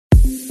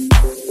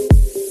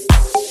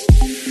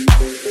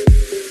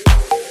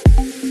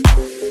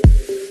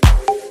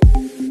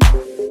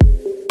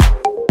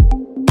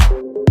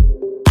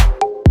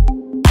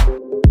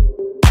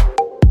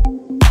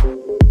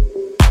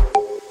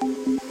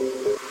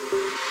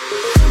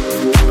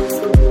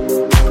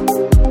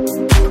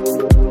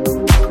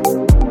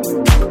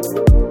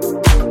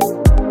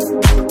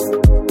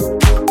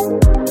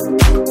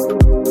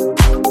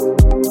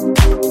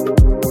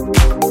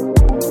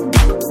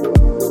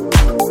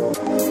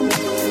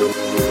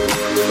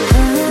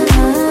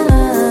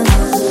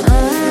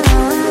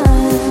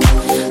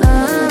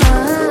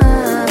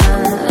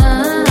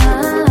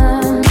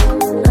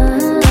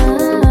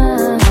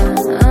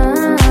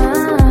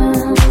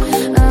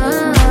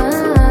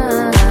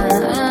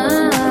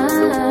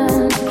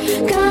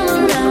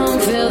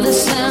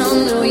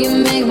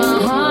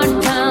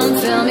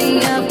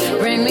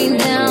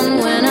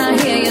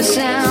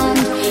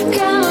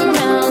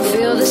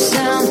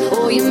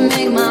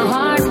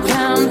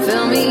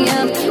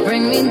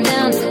bring me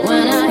down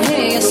when I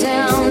hear your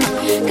sound.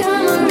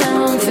 Come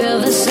around, feel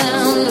the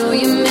sound. Oh,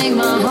 you make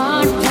my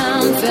heart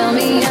pound. Fill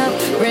me up,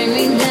 bring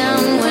me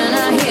down when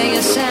I hear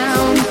your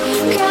sound.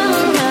 Come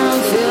around,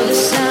 feel the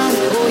sound.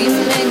 Oh, you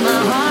make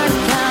my heart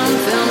pound.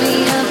 Fill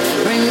me up,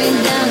 bring me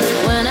down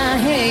when I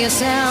hear your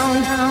sound.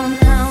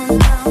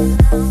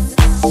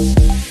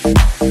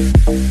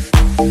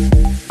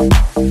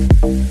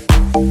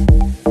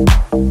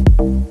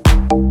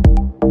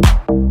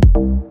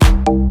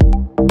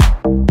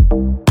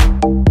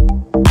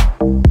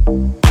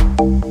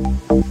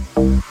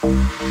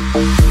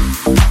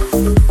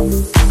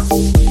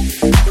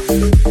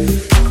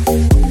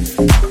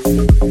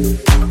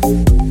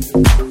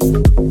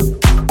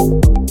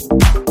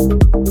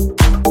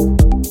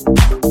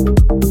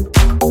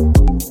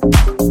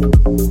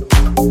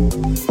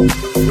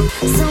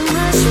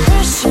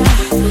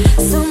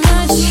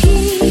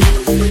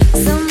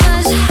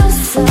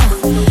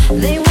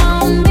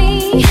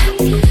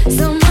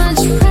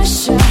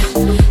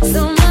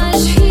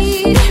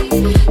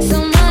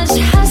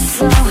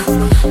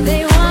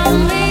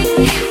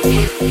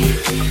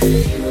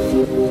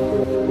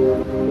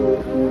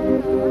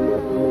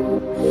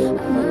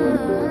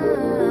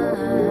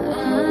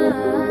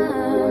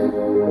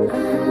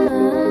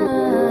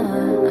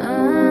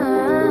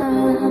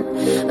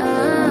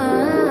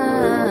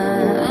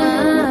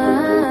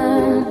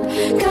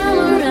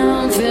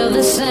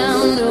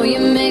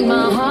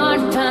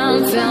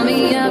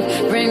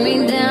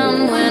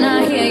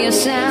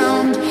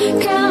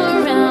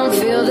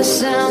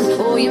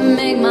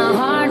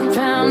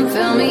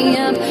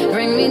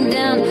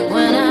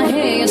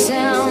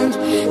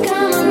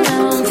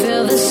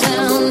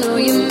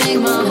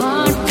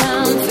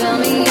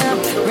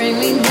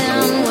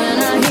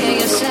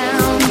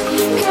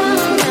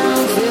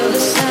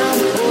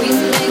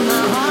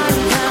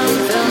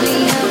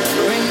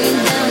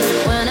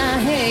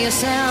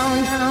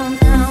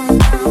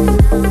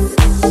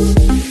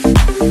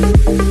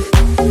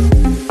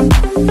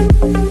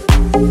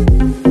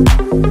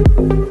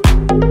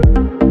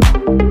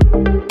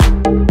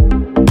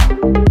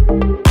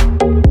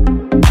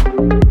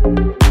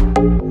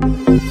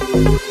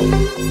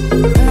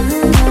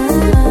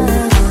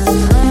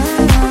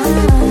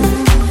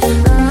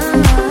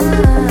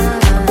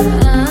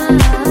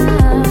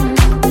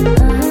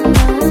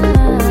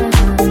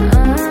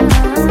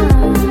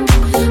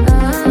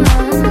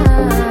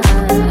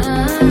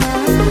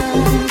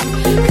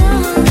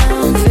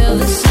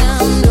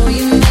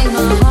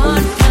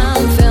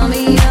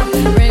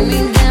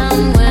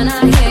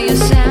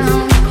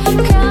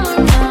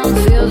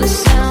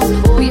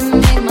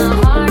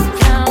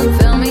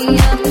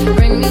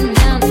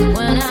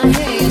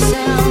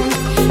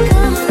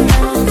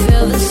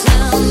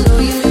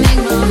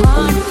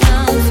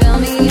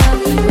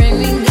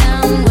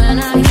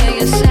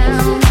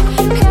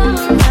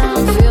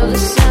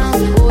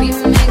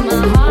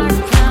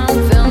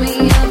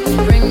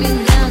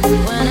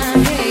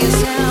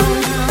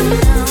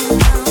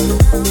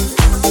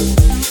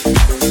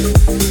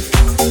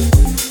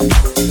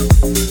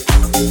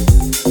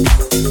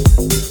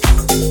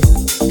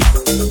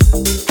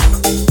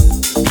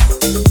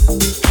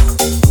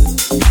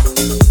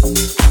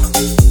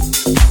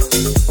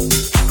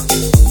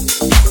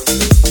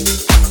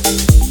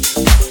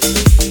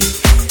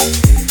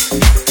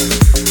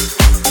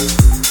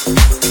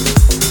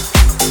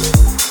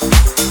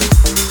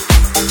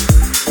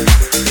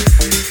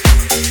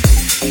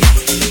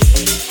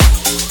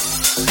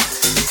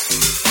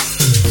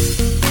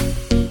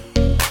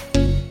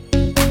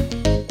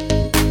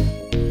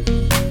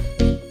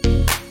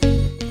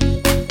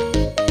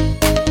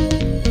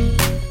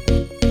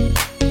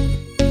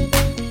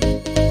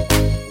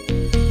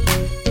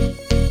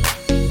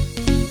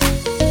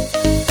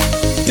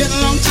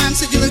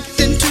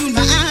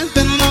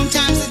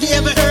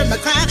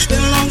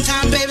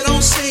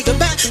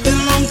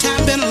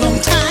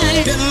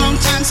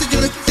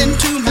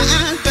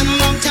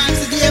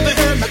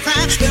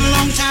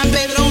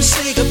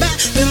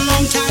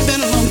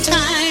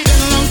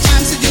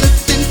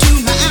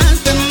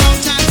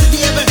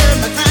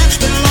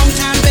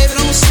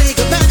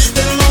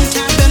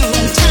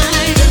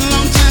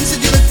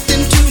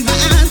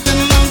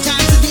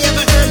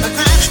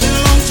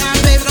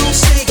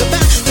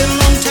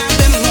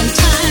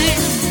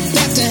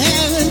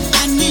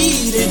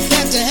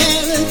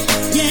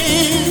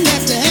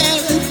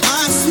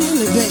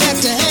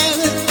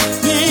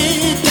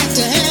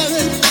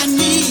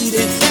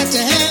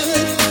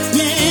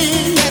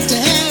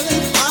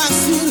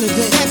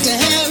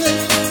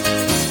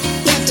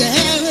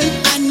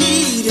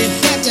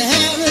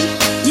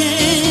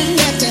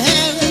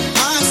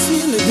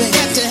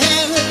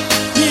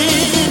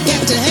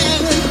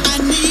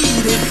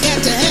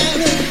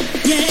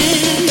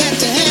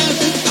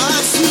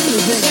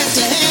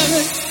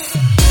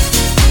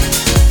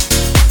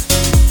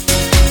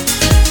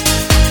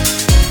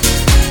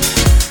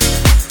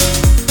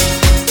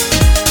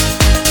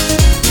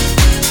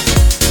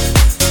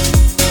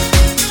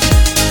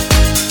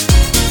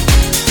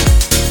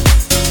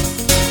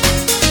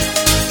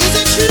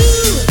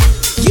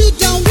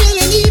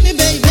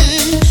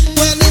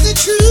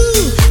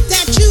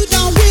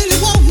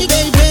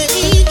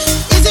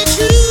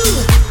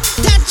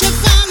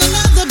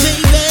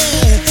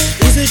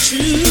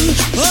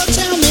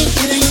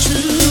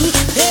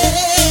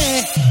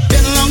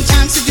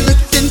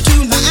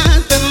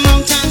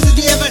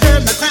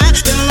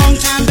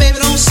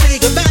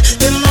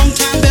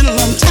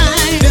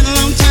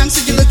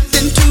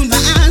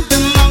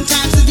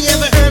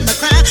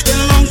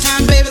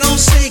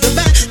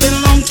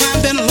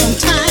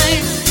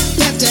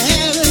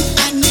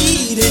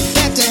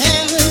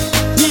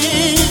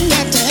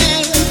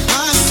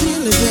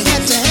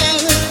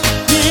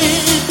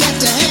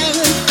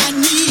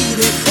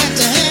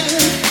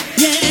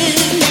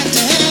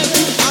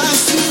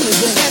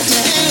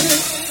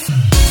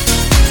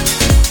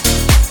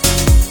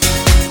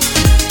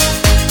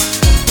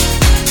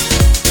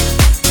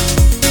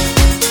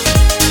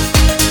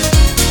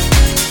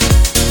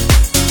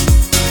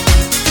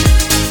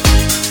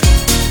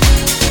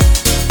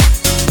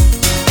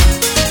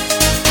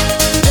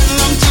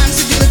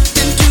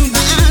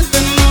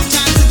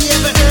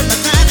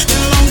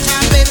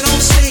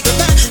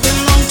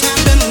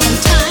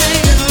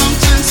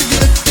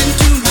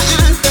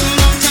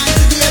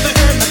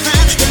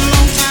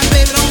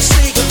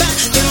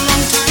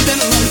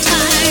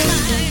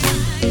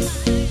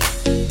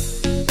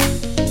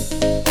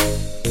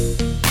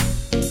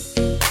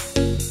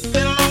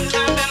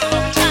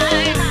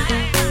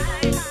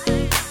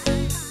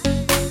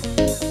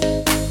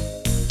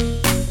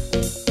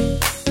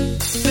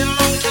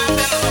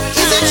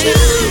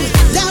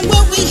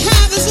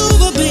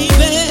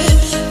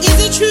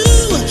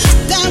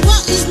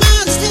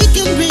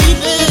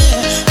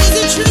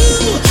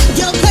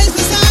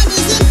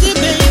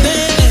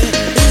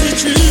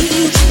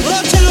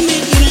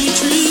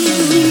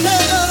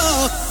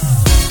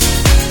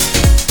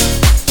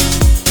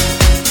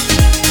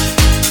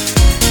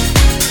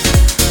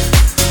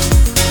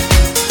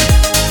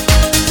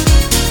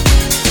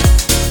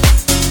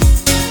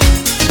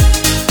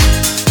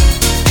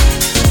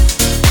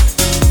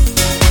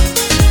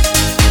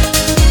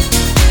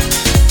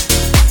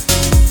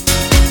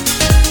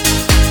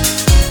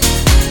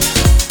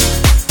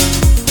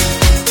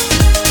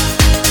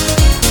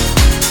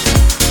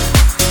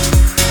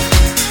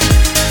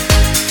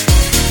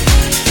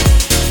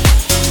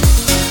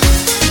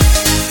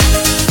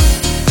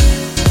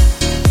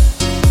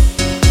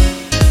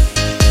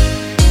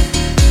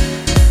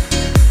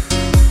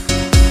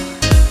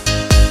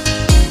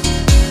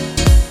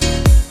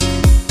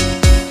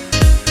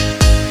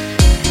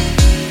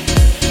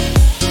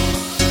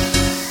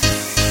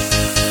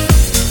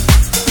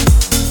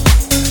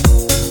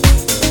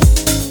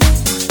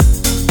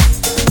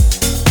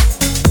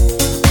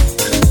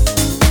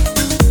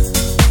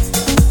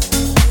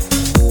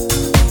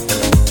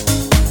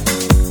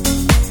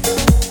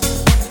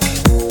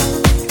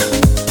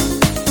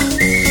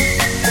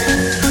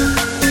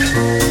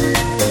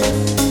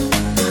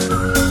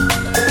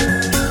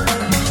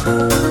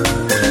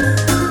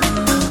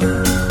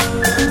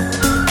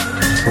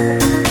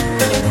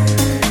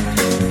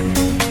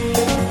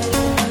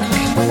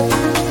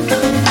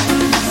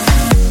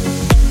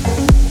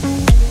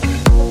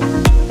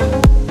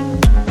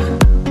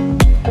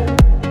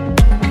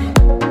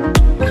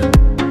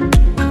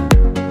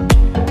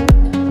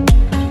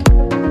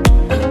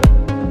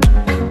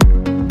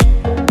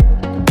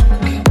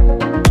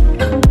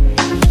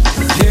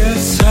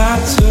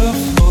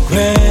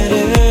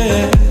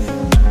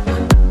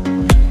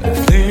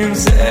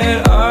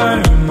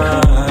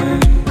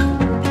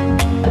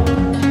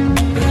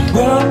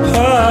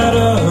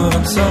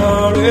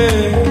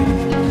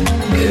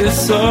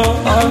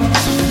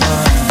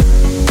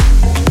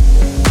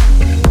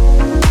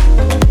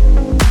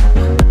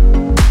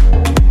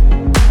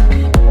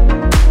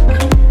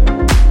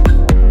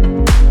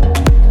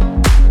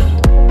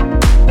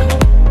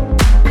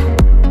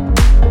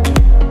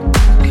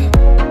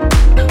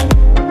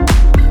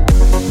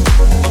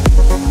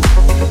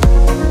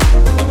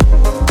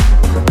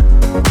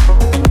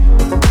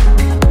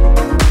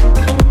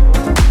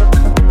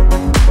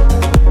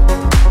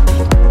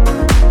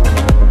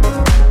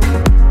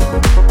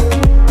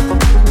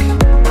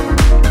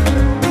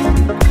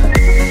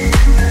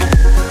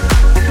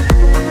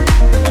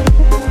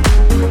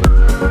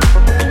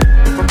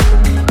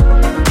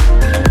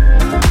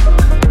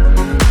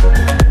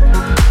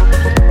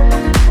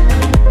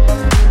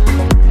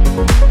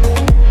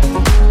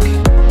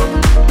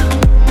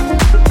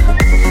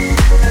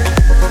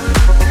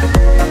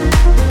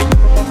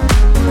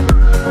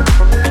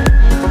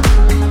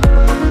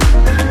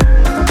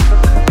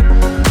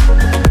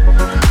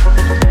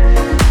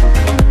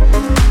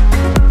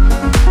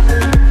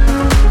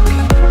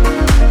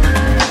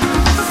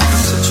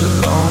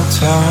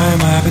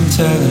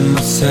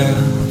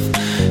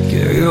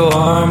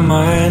 are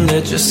mine,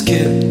 let's just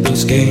skip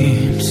those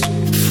games.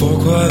 For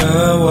quite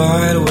a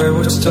while, where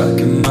we're stuck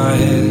in my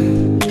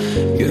head.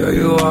 Girl,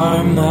 you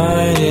are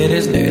mine, it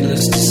is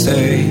needless to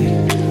say.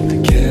 I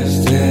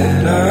guess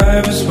that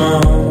I was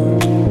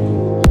wrong.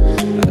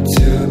 I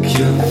took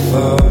you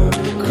for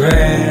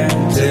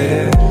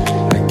granted.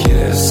 I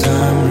guess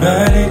I'm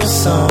writing a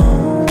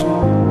song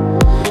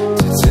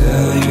to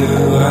tell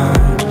you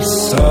I'm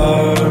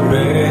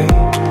sorry.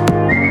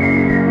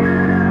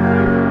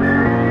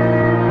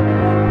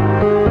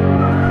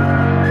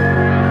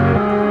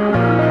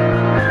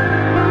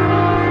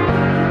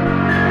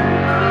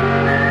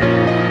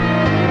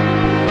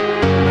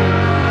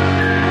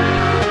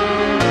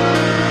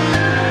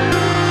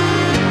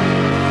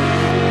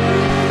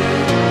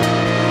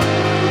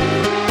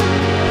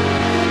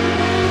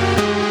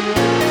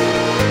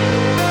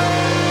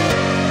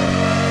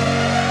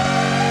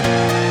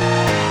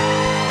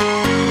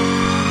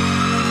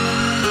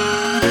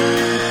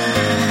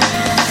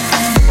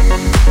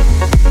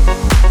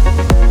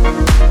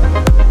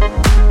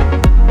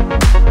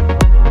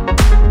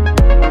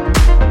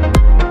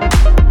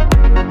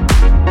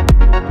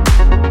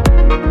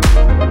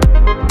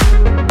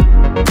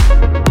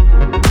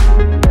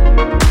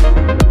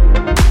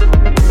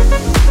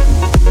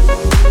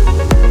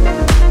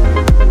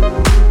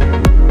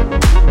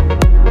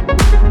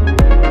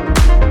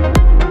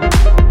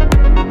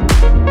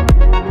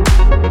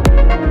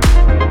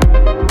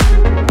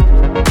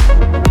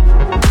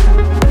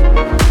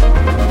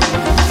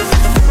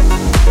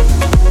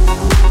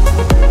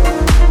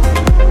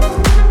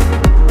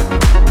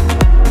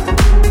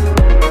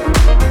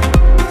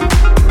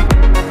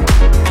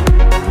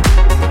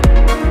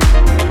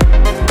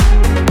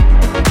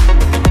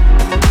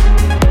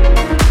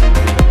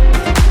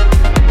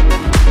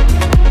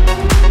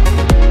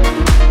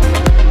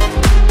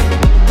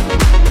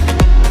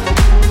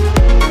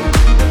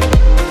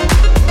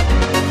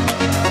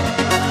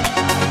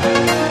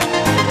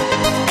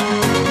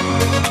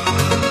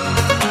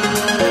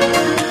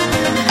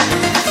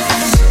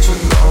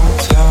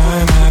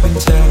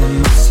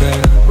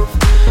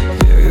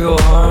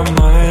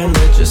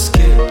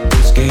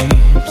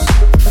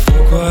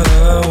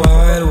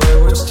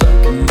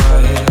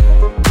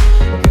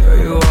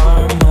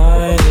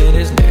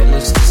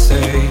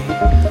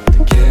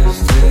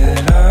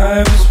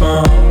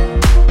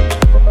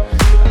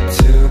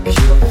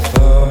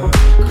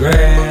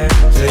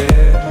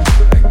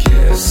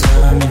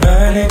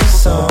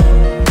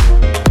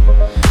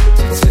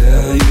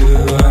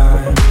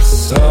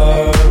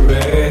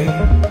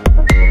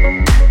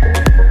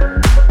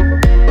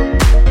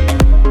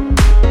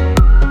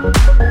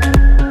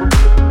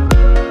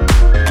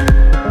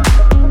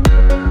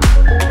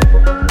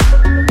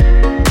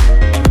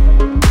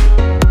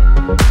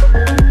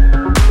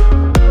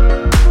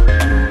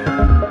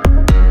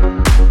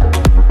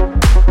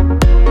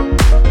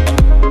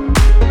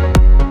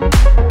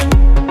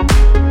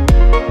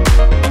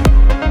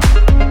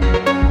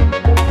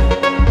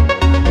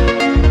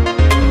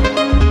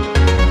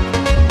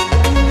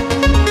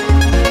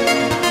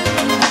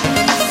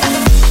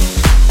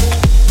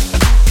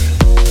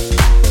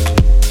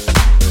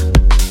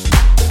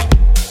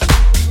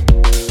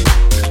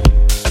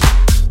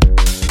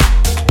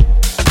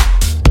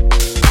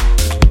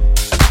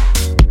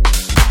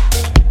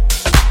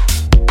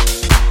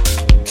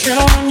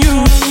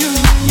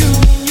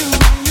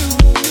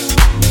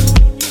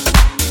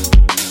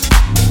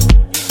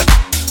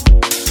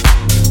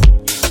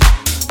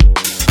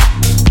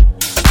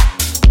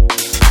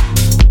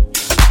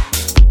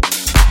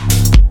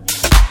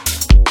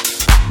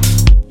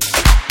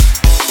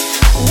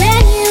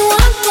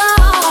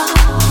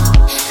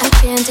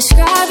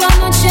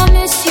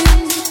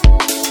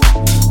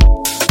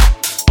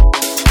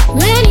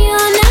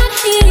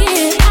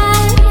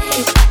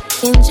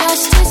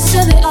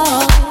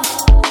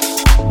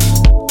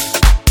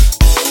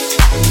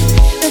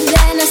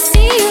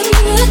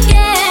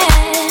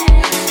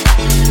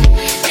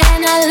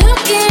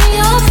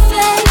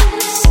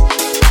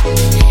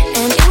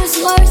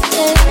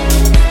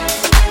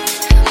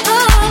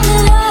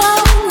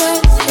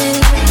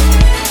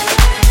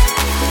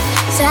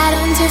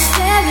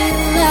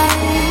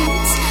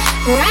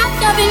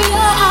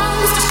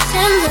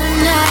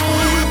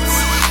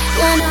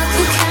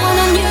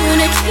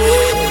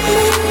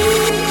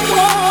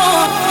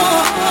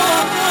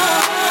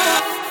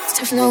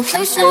 There's no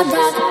place I'd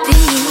rather be.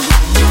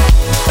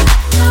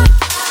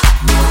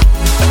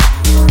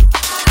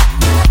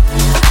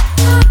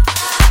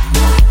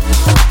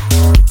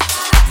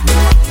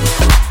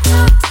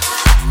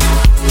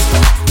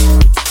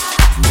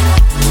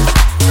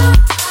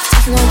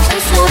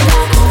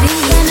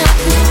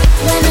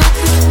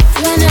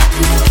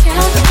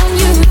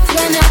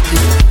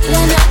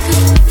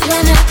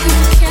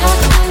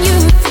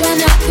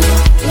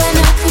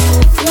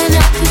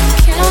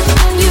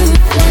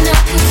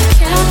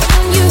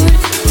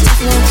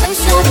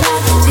 So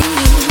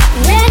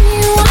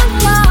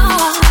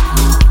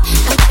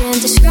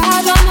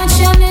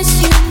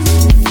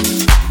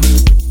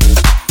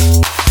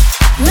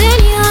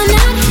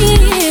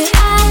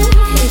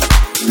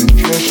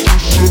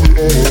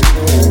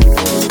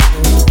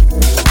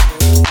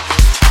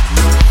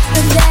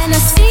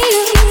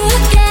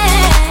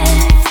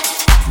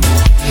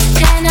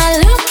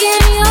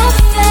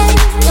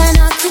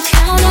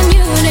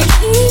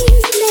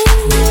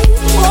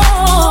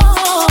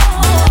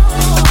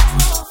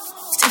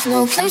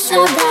place I'd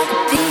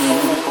rather be.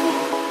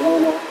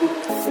 When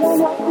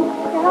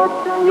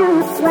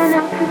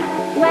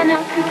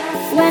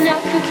I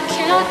could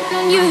count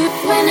on you,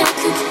 when I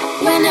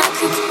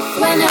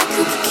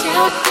could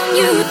count on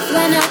you,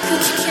 when I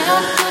could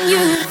count on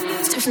you.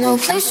 There's no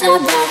place I'd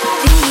rather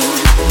be.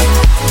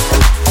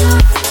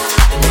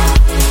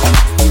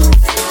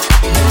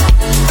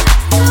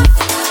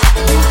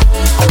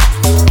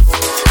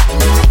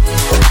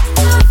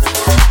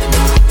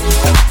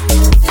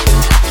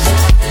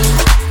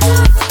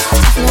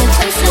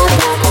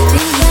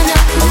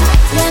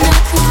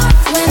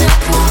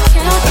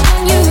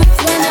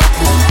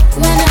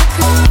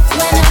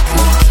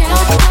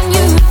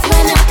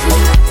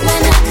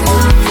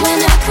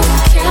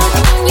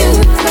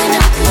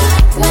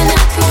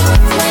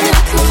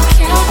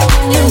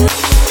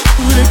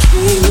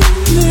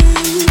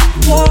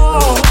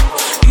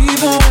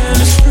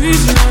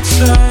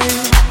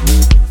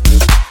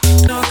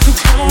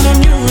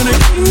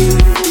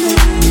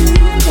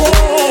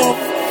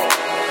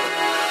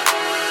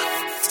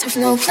 There's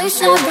no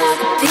place I'd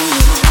rather be.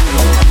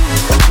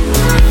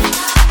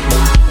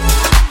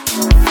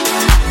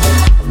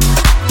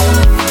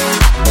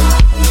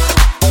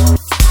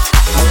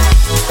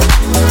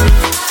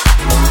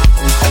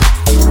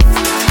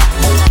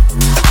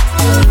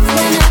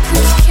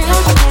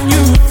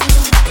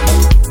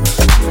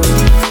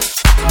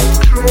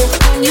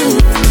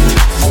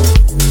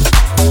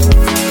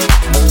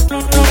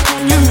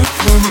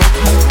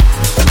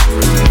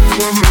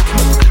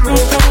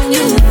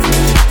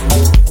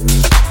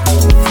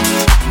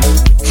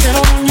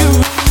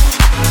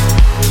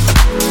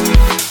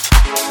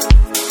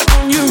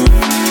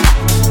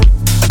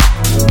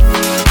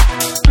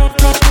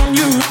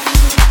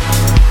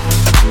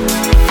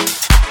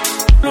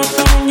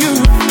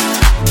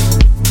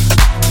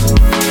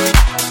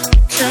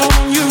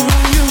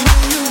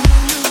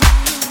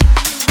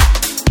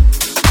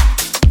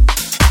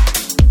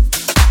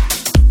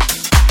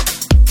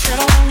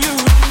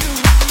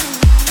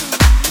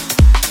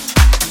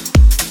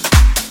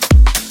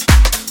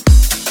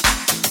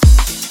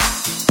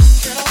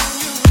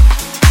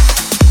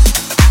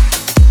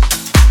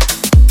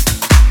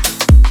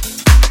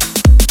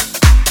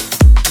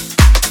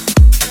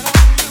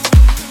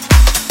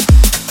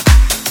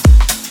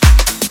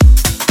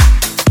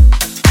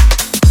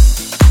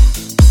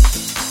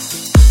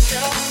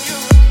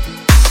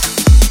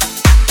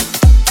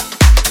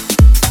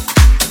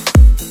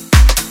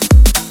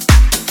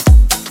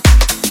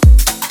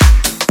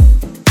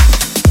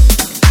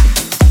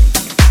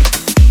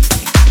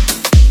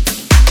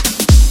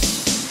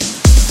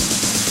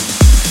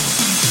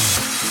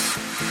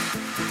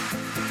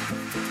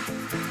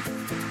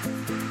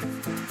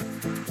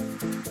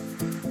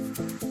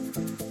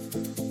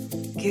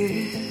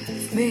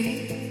 Give me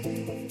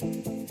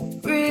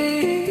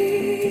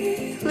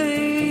release,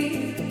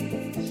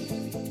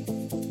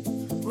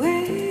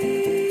 witness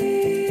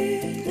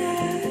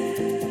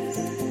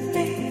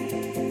me.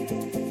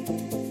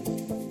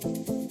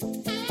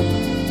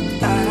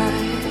 I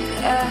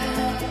am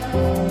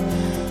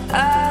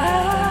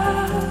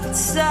outside.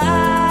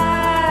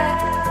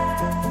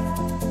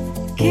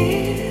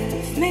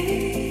 Give me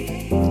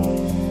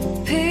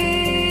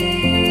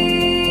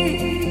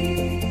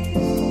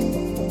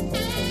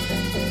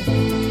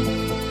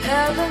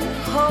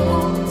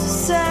holds a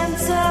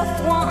sense of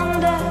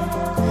wonder.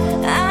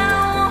 I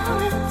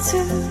want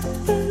to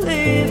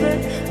believe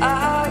it.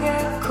 I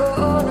get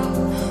caught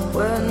up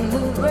when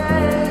the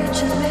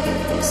rage in me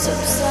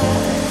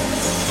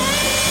subsides.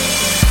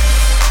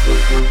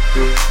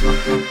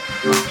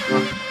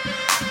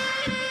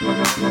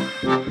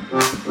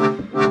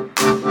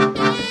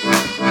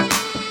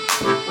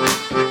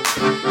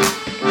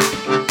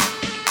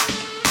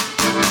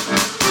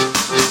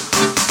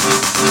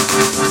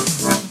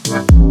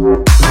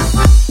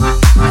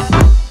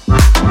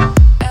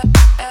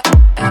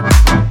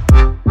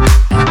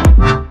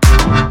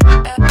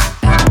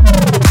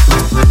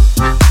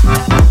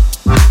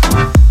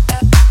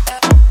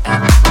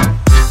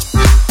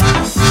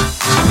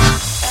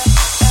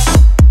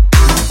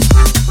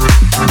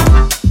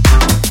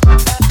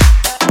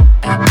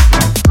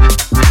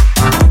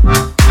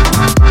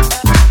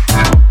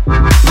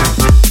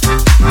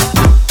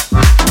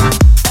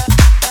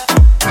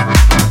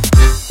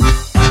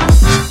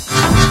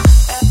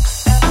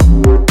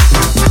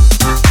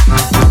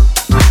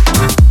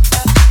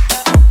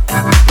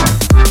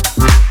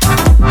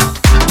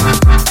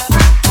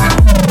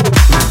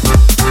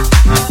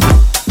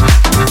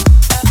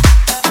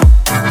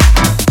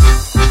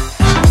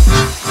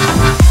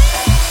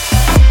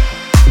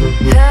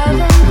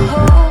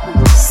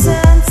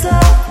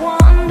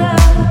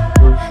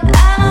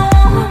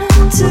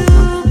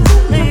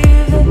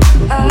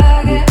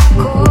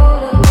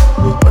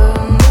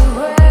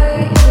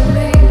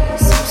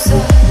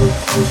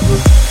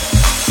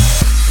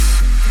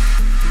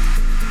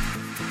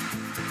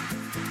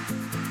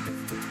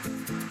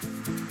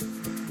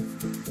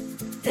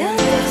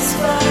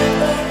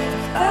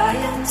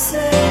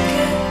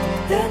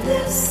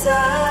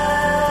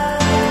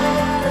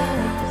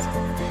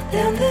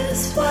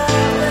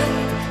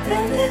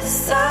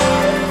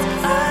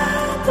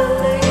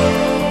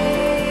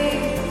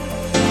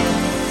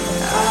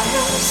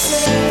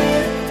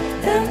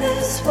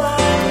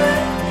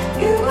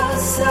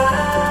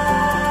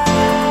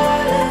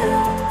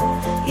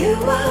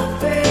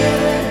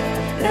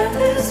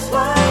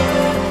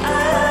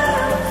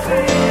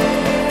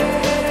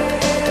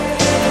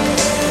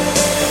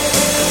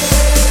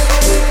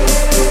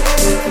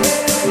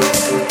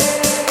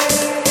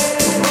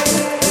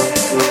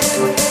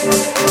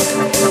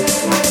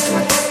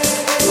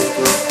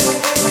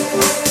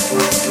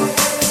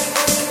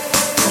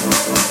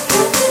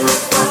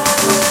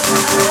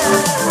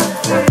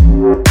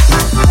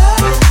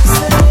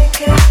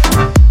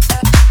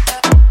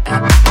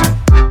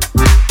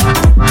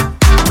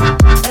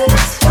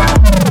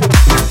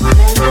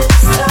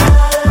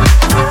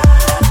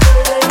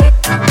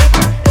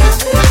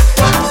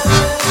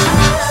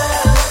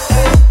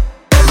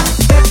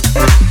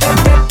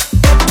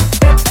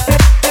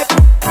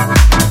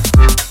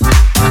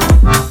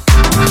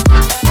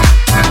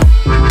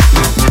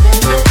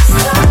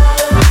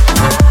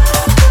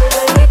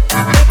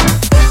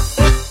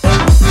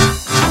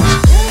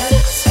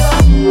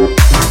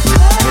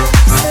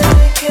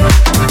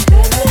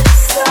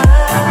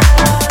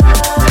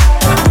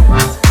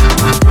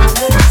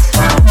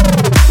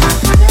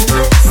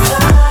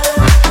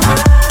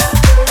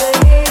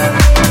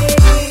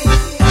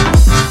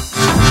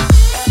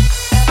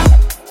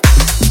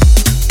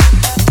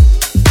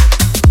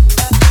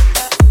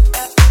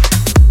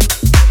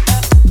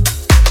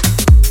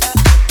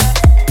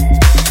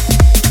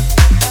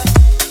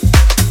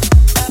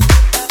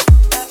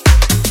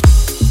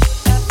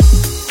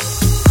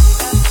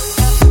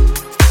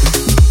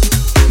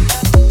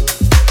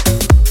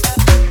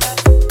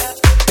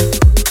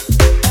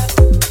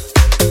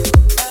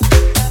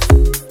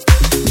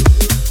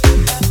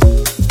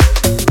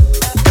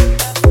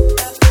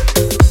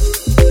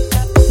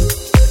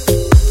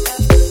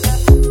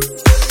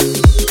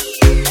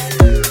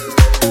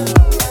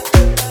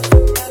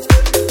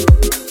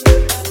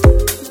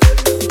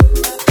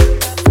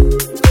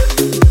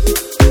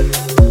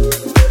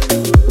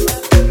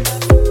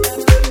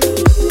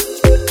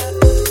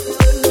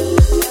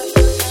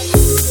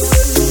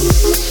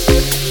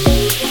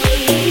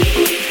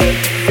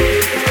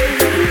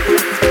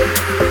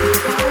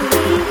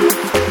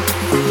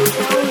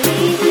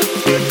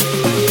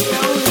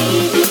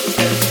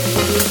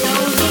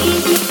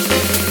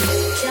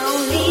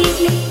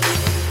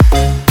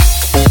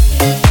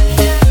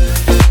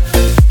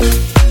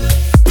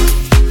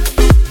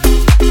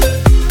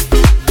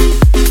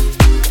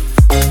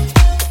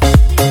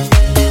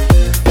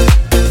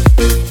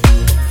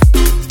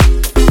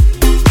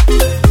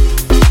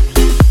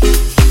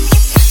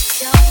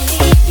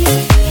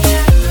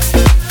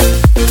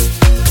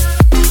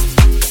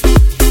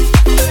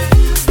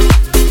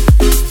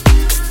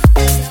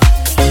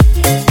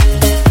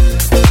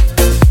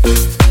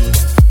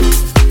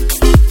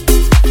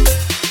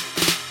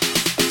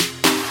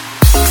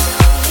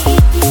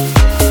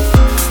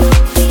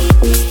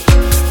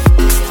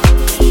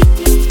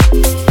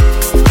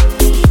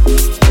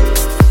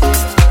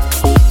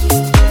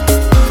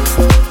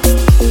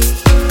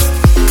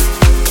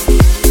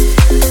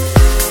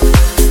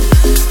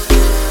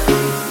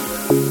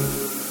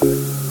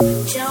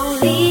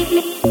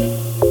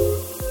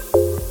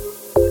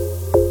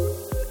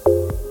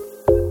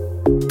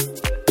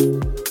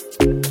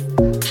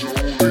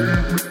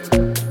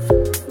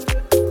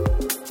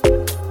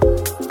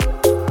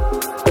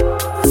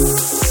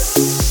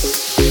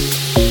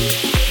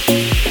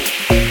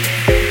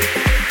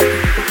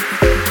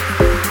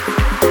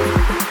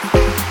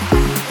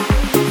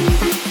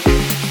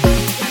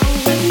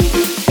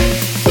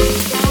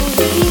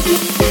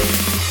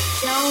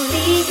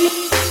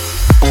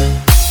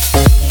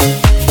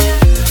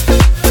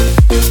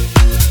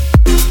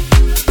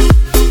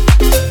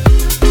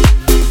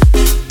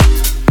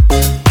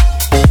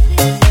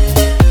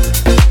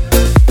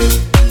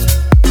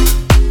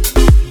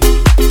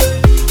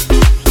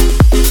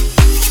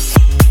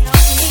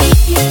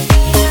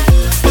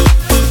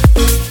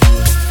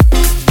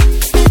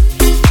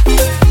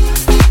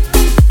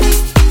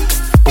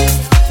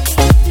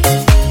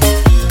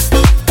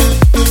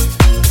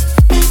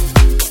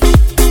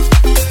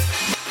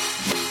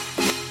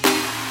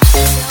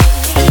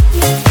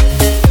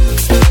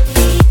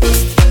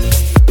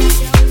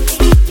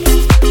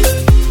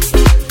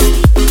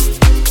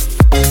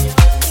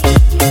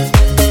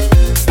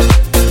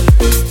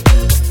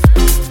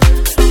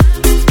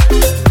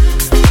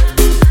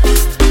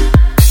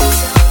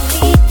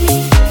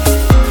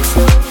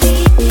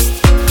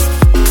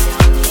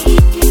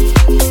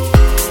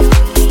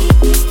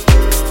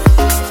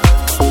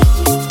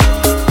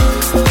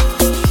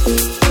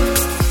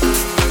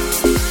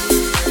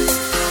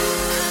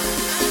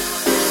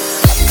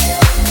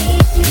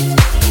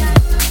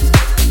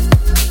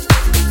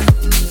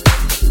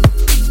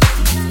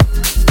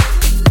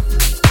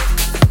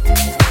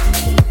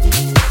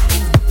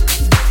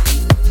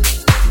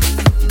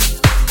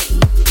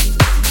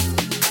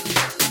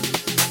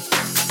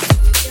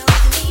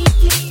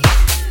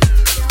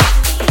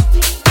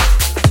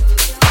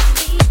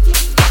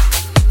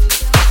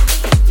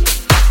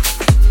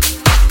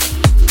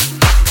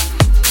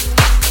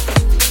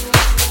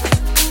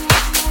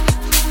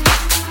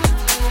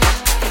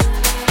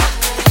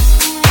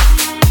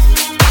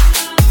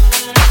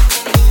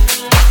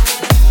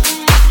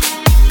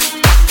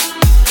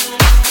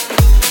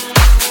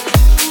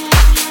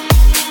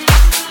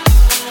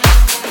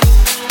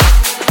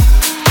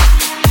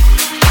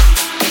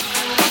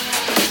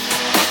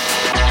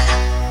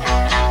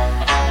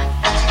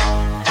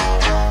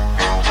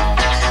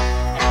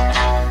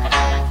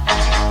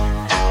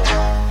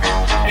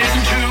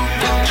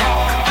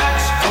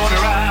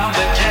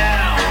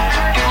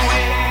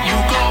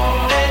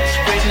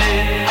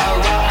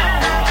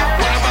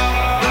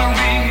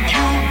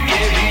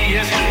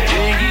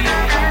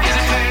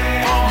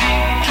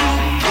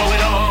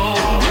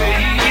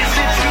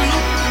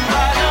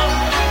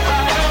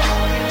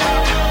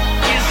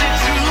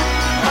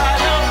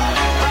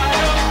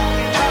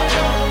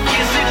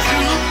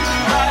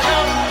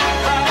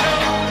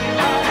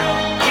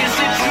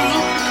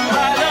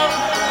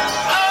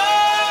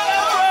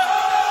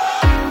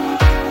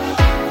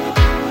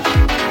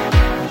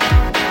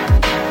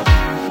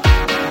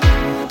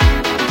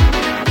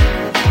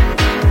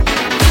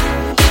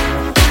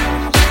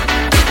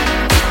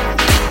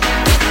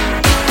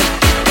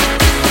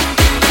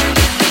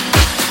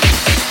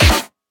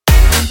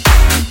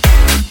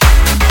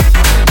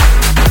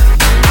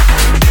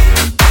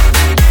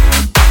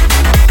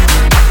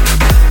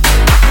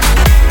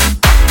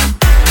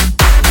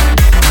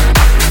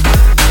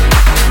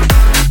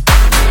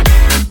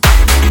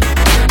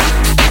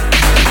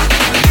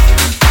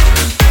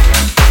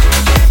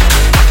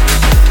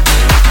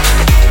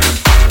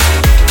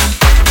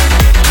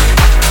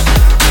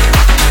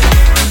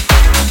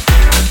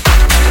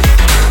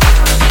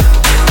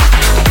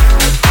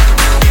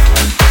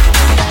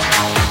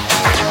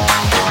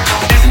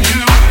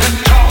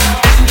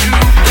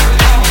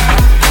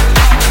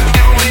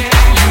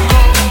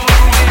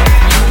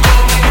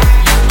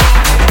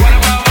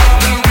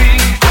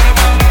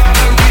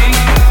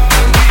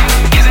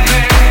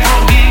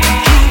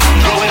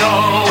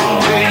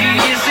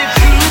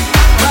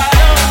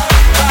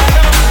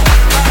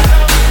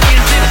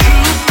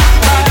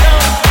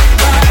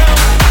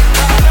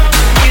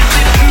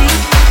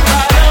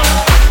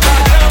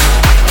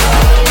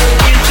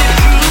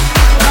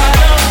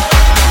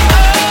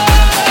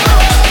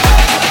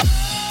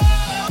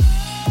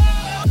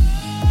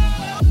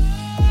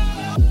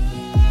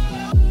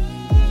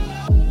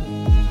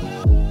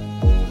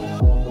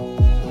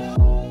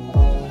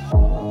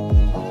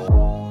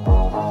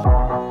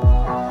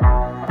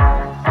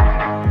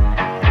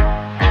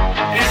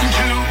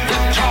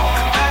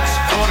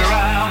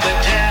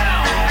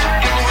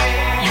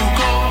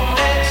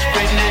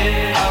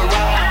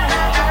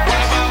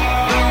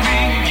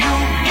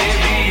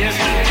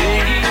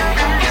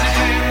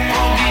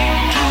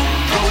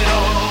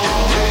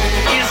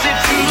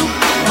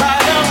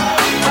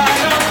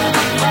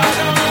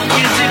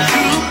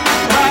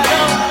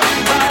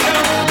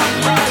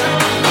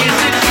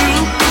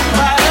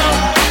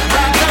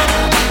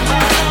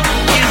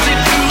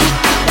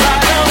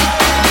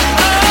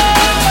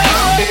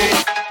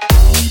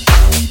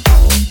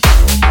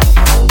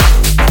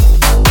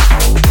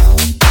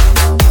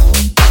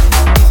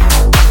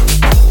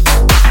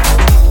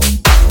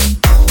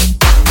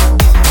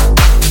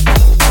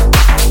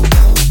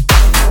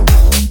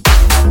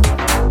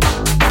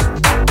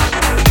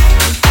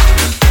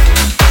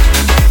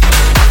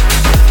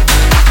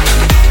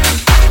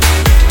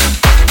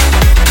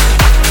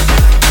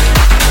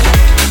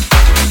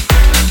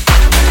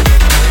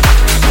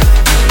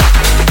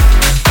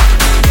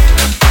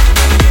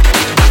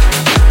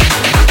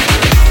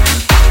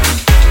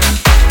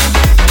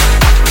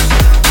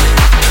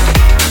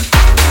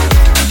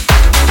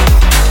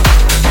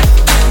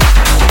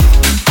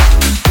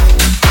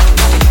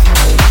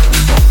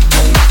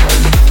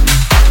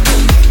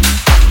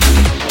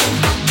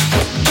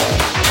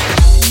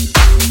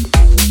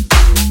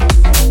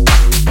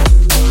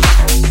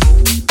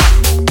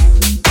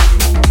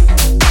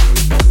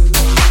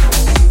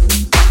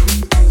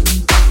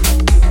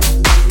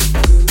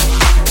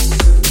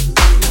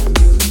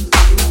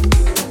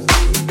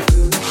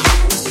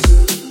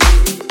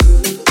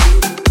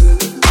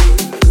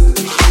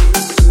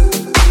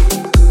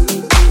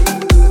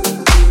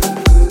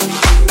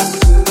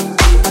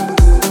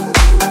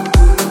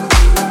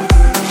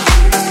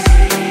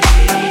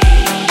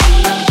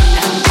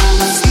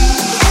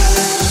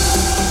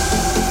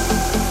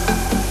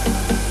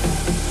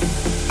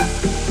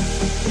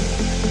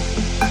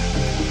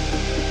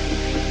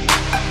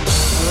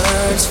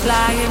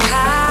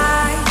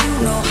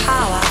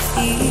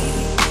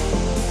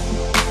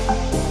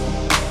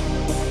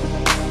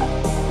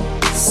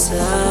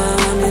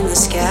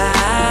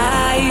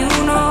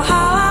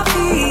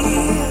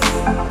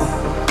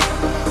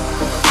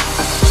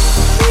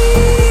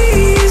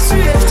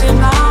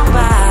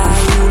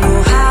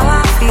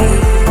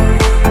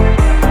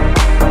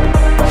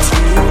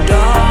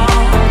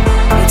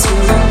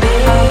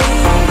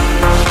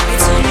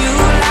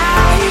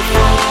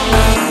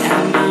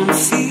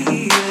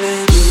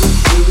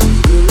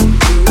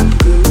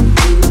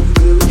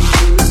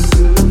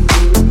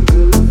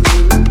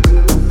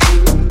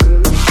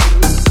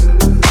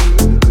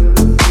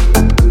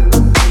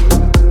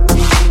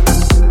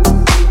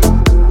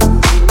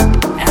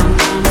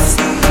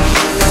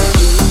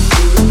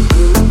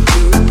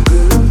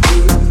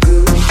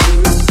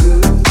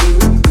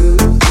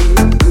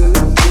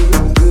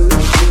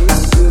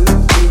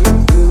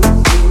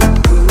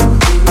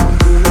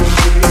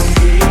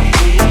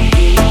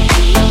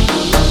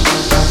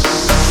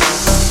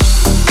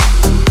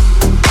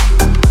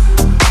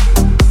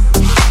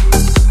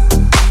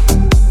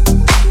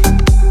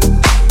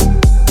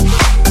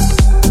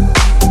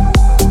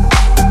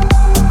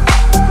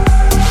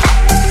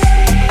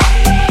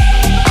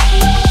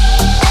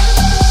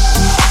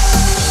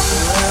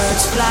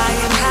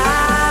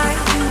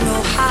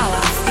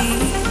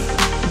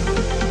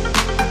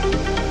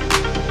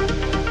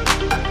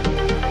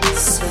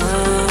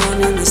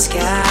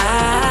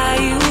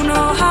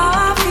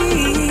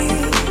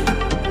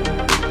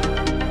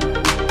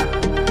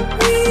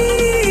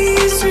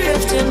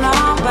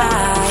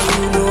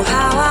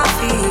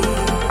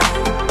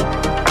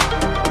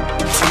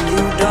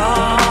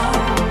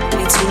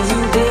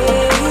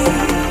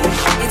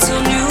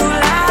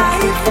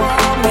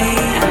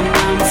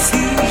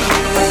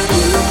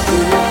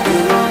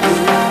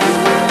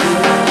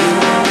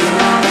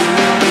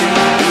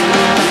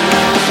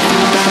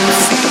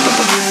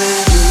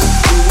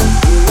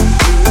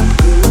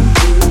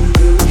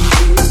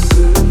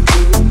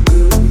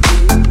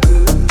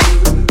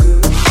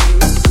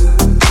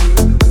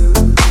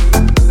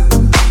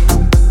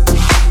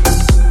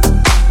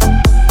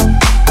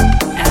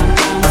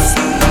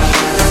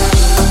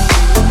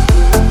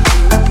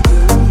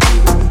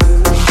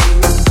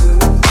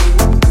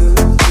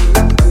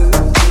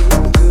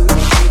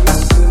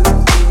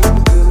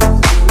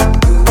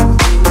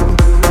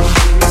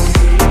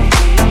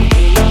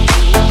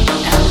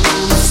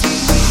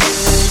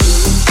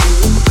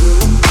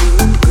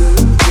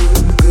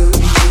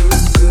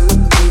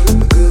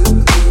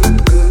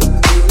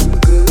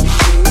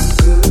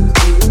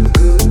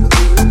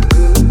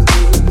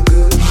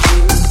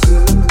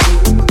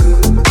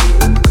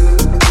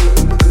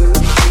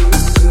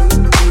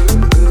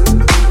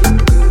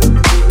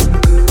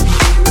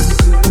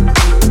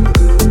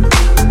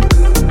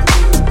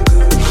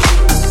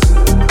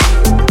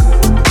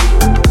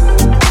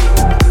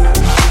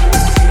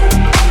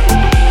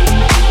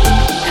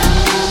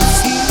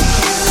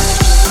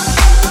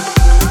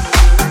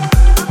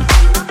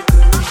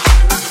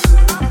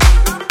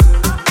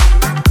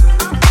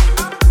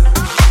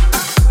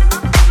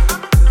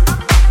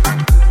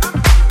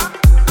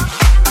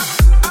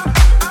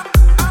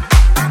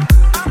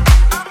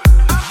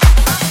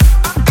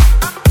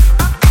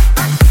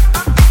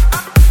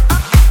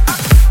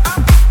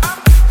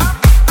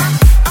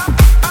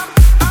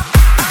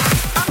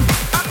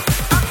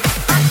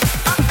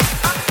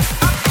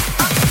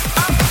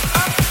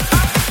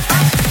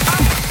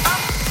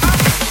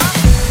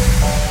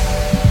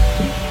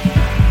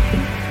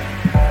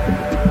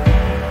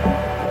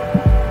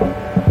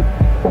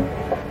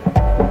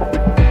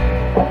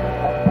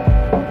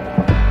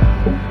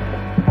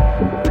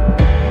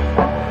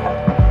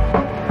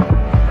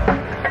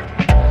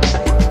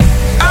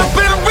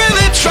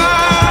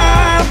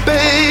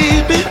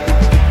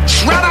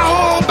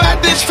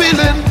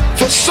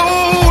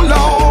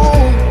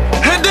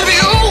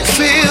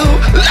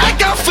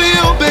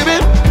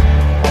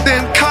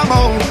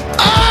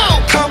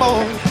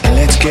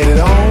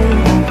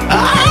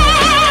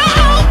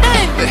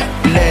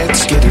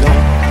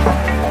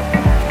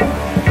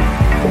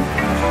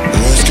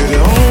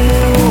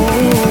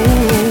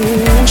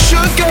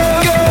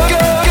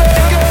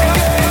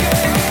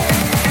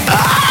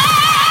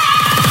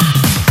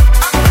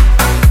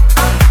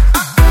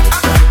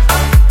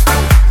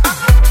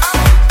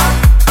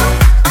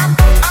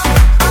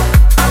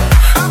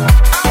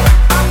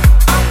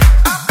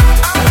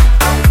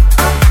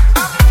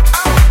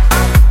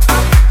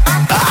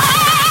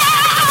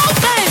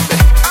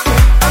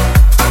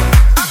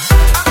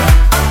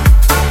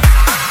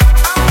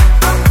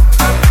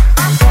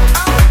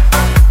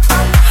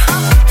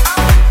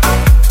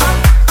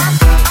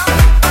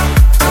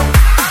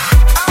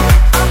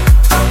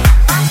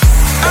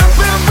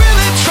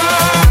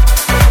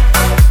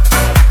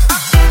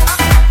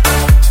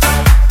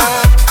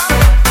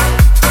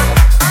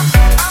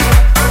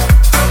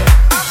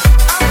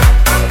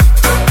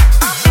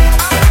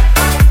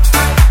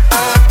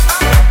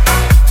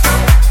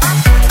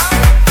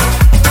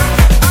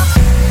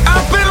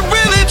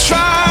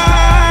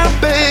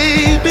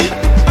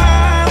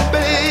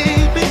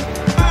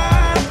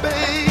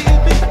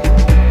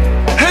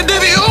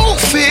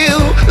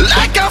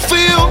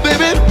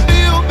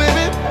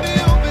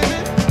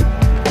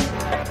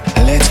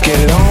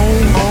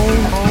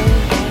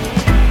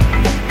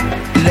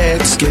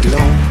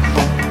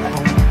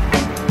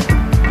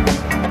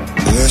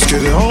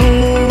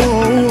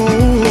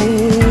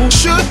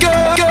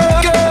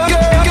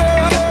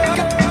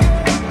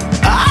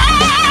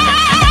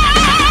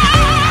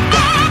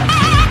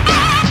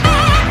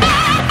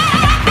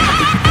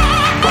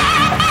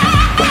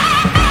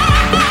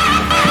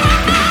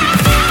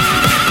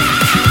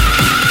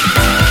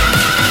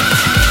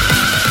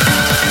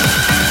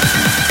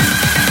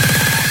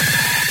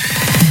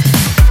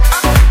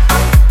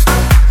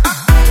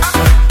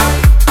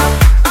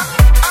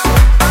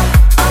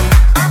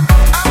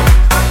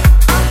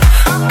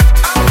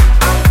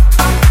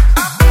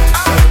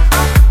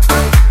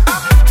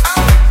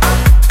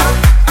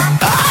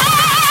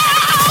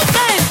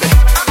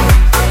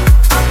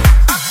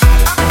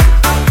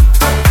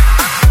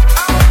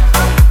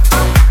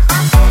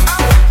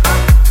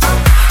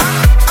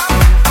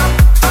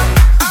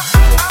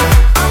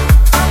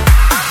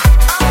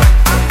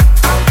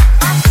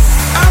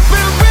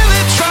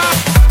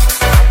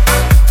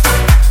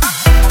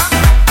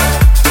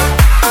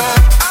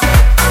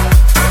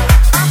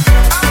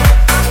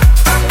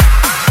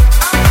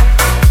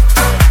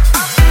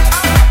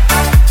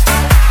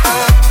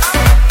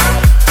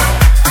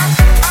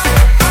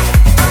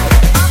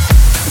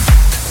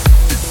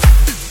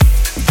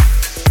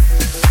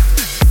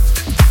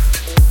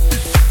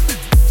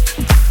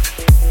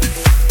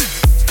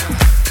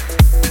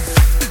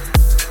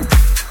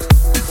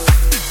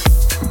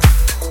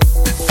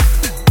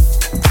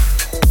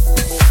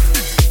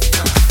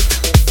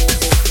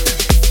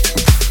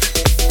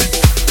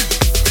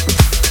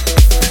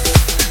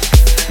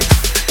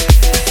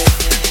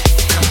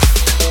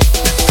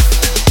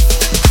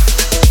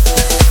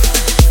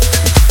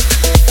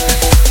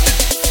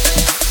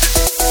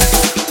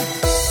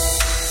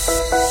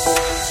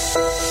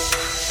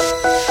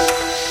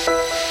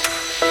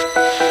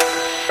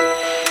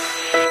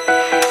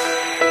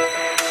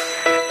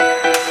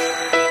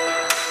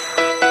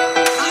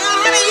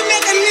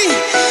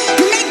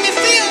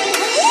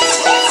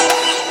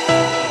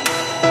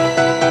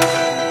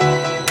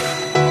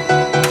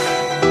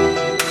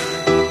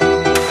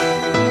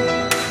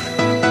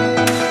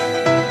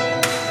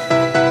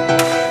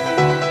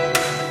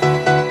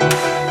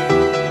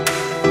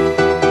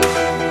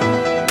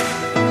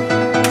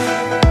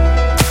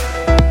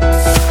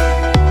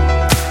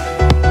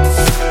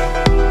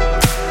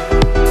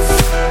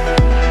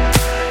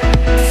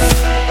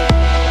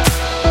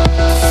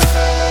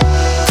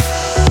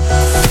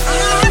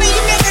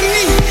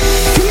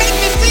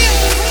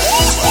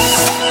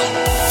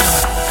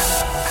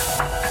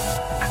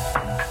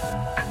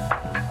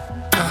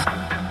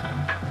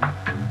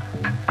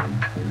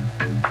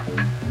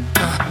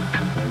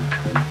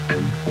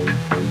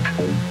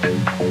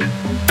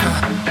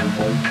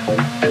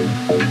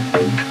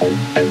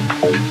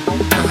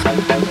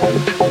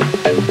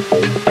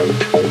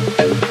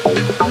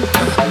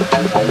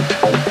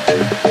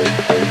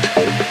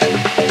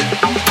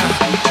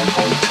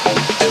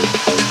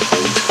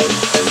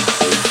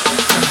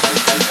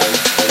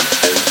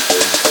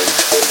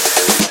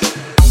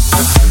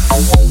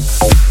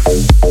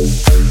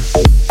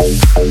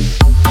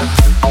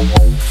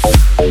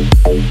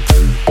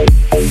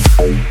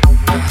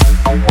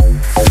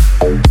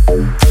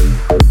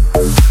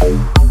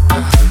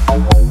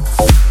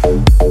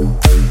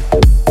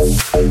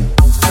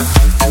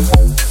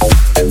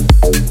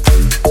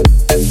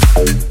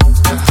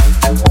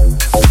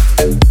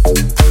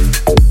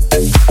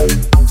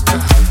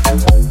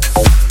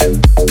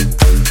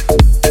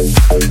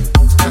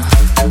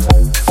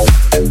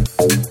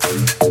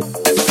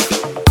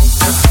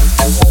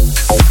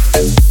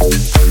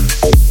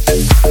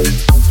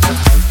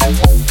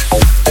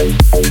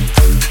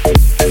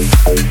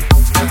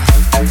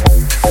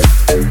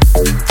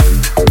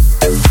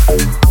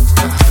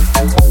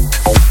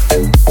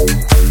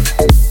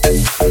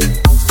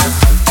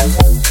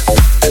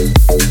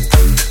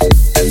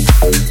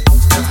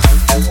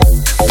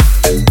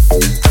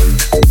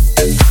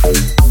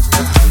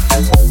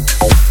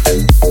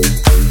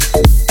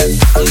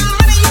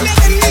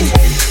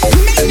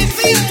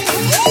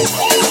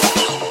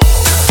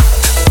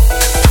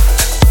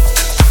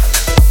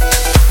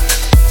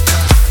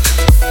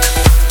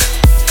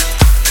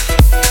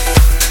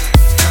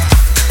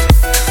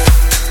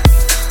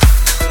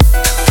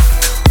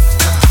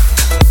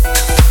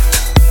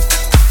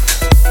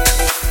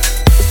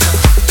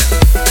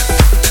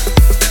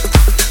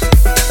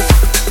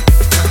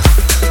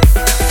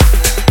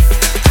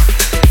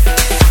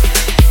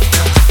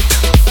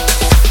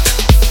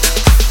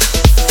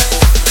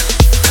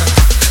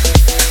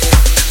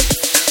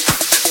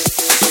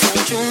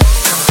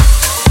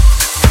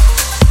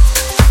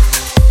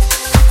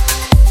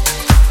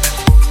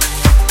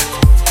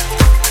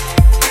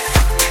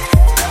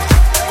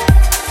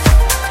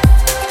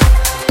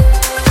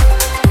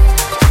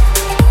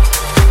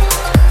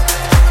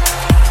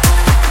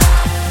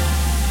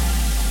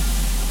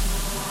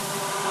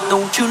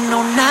 Don't you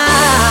know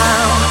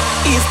now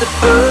is the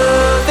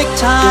perfect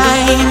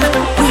time?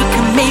 We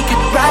can make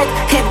it right,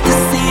 hit the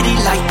city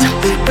light.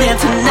 Then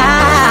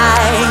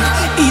tonight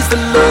is the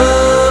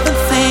loving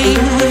thing.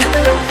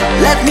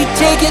 Let me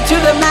take you to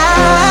the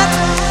mat.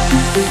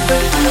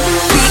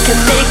 We can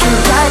make it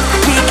right,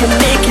 we can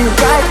make it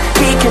right,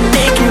 we can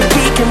make it,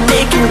 we can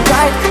make it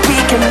right, we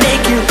can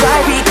make it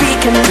right, we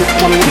can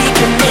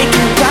make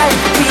it right,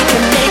 we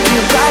can make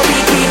it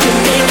right, we can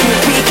make it,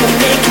 we can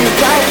make it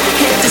right.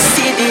 Hit the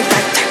city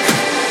light,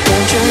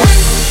 don't you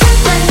want?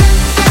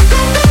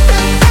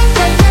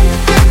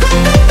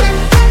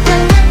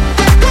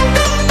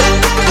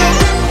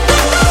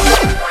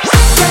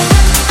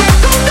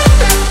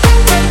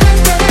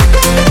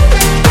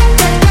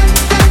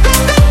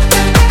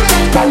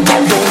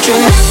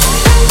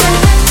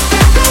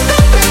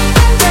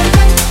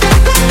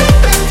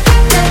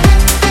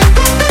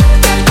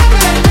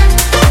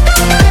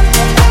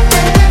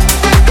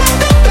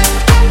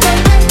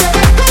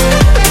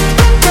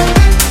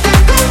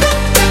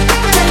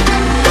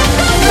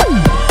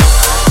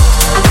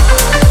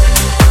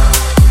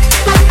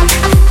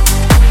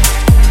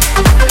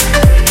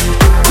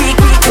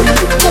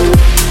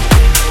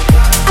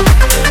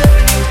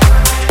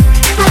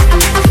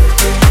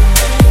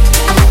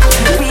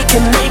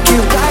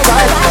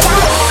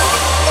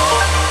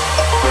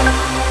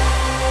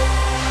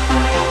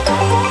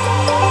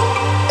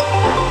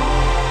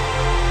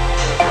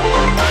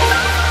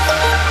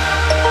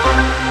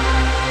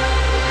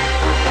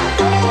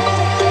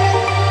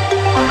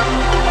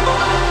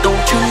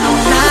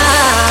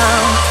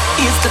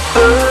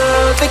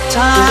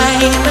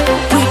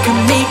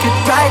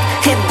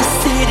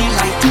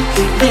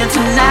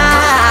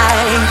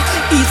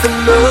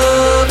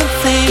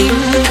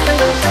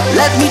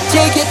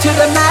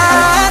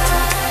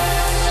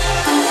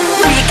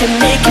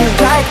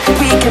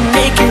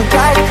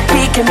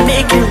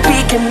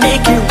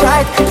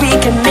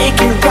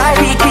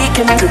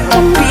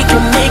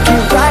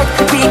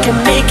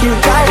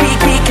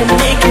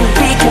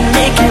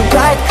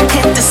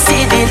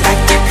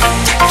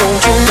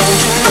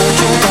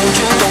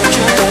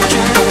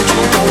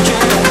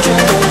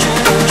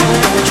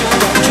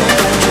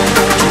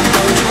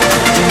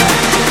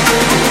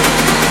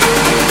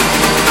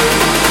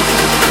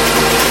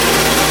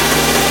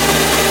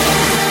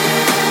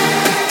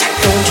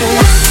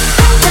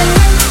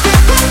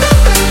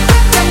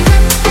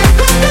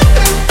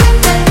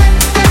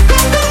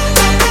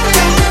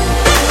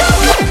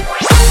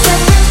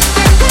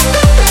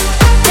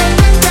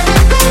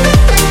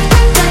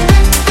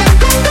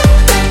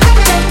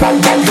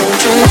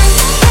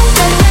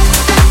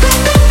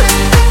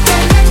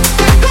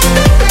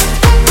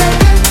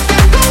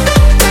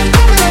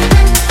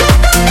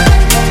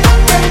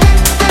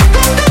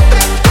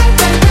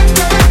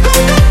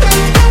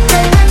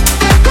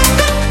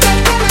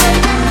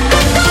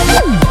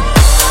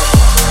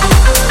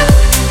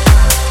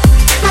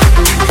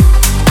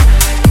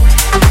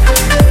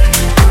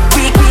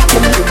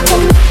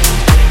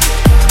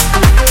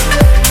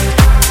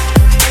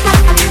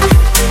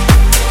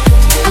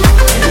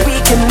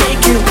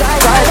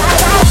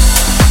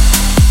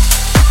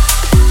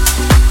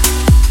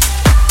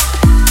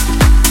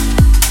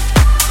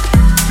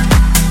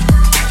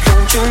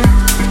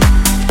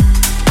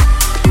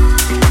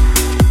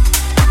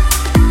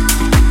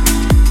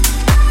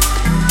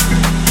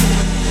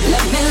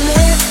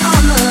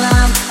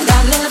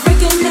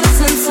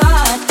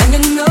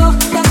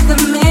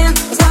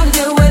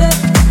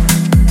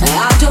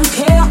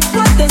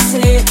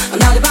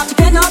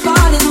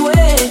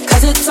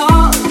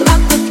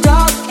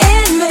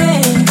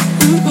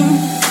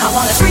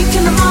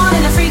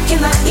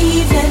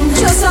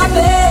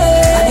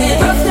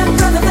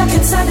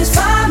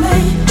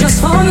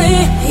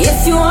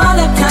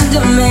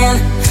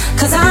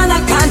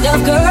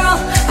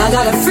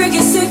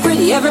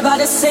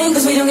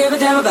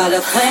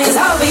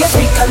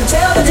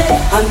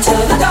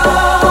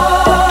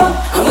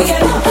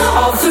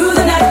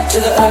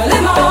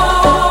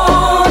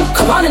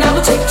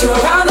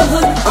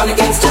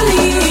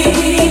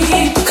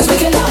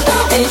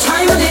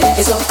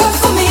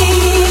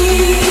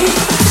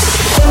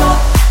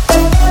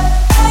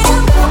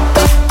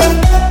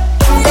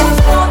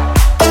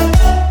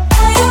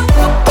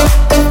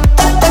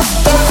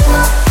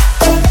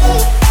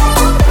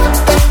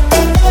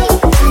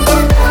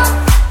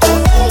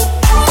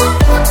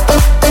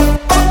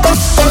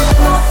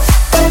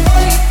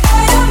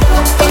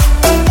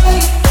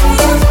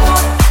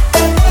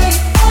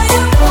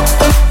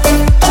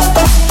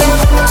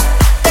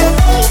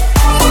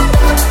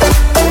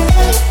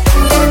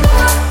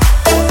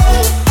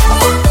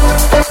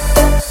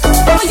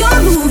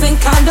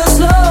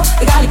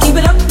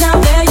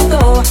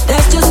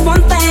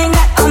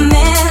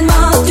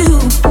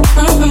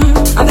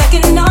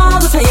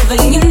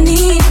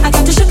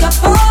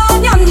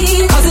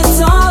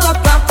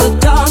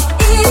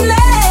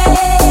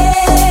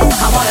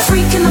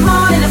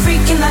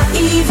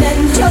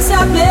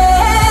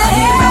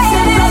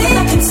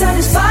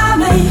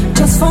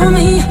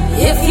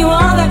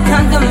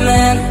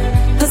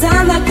 cause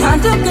I'm that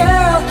kind of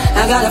girl.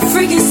 I got a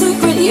freaky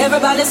secret,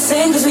 everybody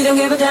sing, cause we don't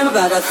give a damn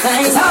about a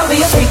thing. Cause I'll be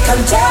a freak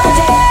until the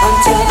day,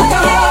 until the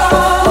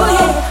dawn,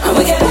 yeah. And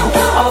we get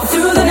all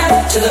through the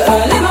night to the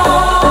early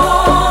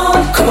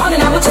morn. Come on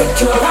and I will take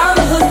you around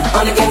the hood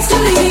on a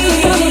gangster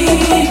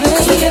league.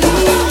 Cause we get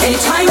any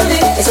time of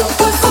day, it's all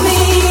good for me.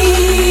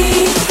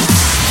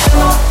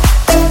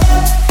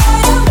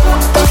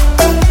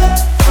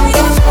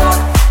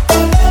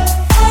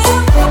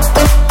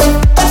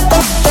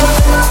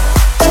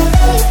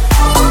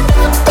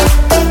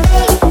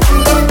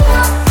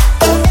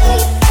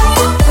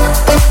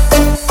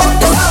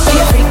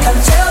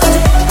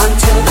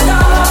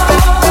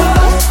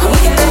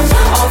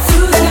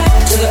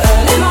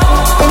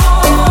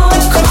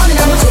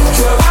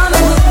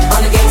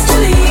 On a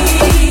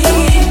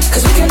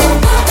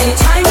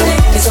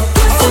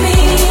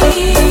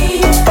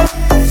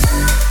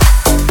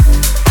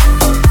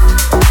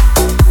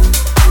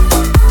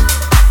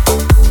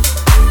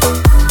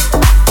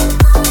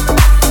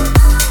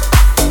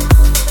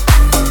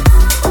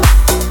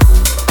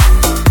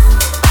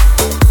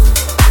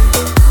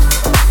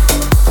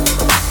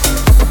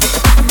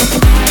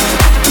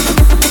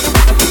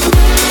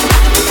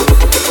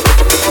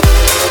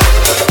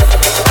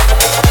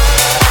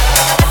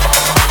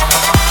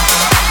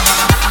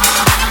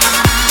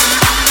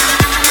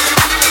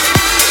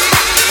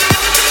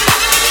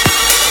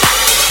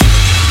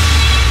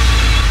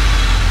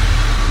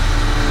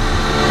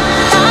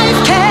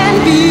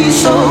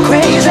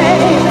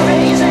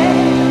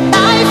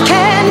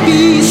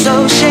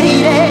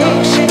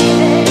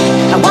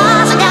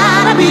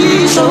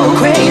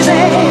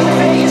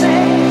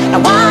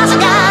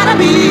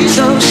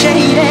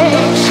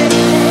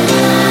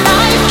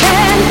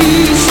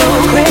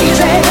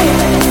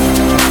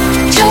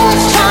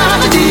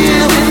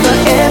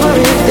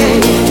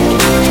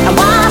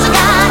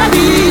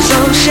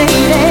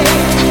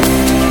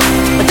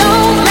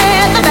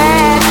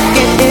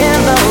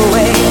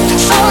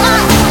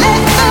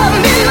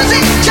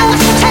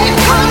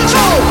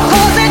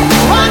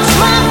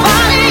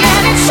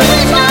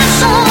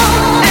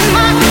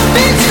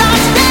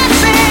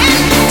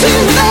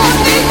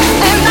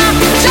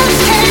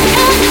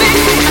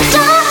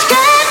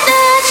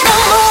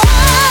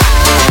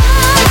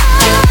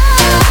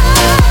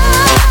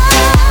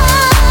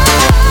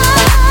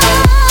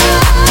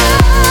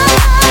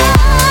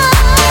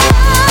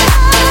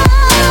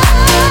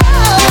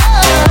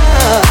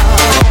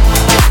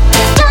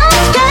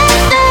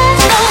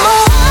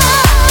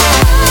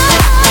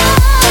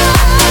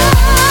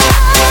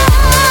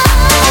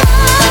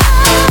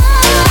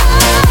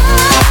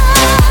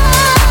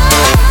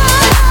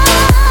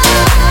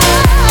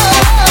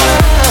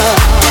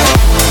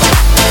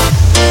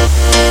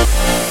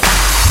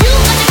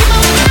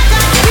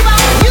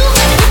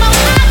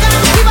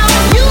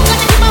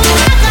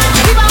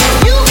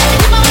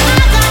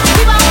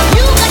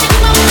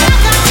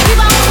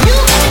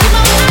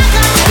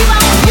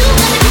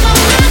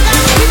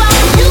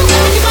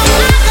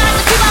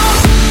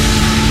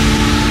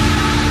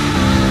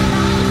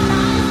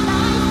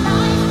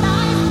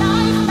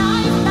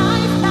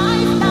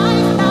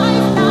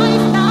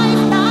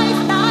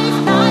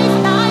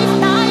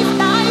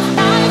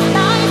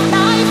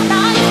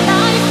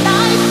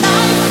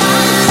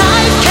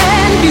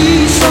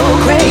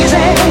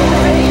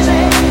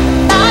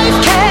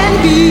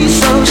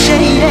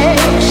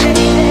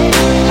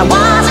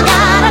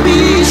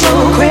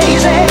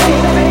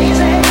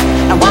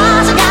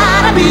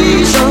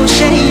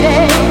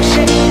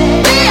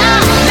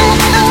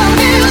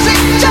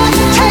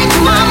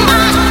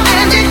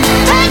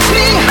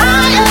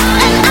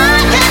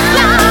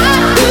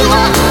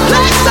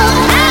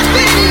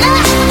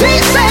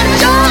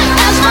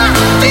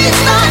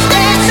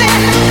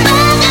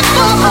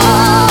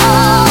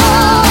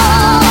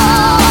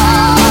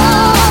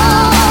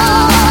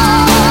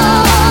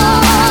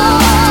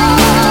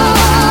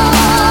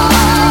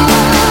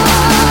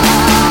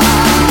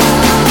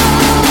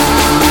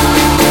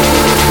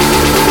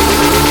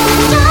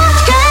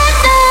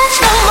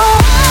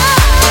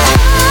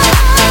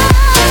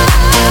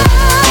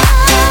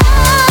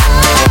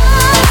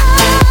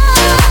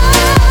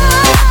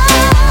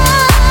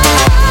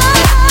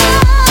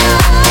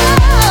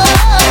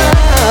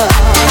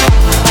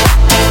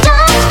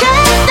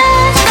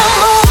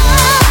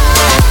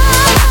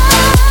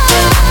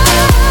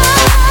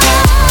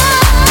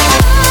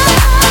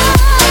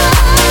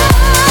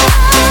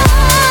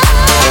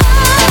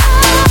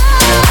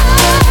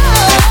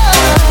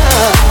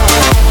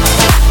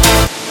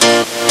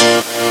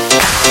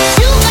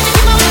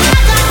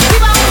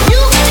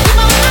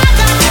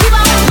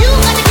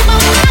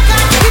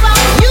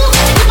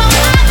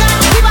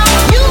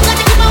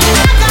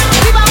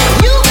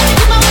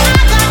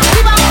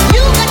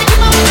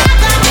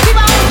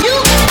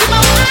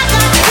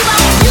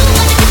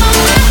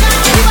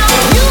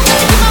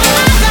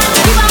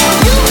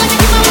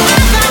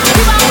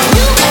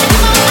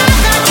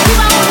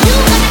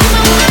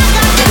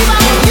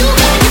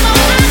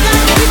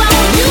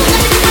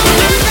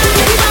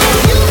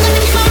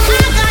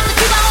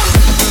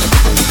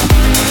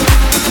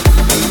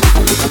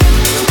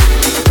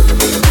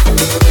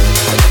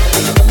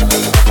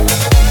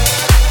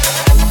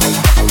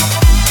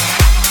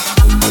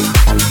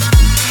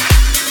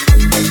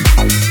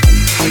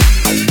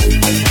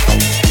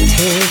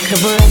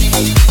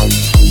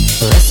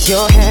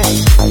your head,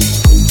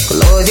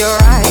 close your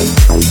eyes,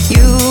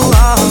 you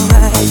are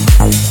right.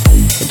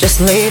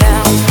 Just lay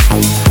down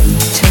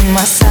to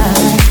my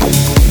side.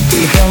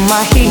 You feel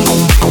my heat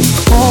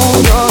on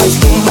your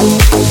skin.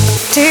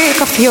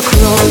 Take off your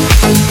clothes,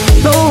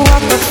 blow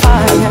up the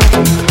fire.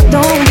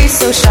 Don't be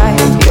so shy.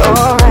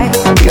 You're right,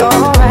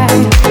 you're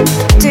right.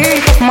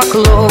 Take off my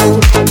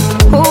clothes.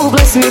 Oh,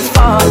 bless me,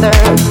 Father.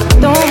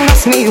 Don't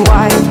ask me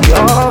why.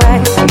 You're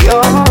right,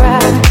 you're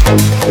right.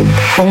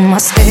 Hold my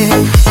step,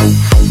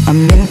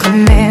 I'm in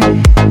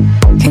command.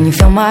 Can you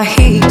feel my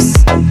heat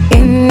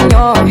in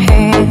your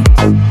hands?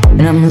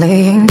 And I'm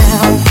laying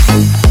down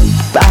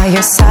by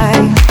your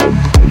side.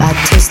 I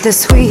taste the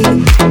sweet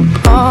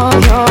of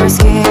your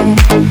skin.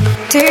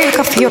 Take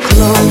off your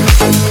clothes,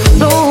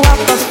 blow up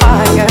the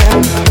fire.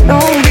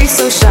 Don't be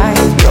so shy.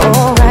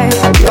 You're right,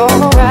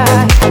 you're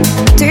right.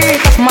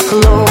 Take off my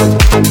clothes.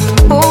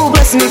 Oh,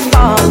 bless me,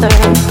 Father.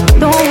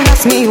 Don't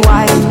ask me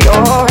why.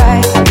 You're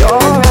right, you're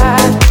right.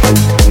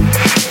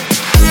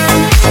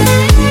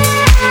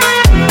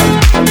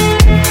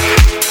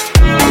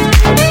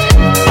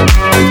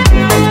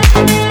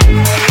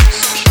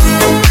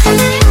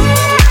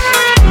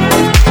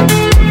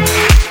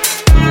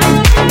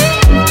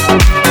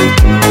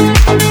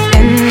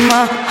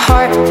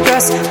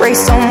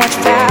 Race so much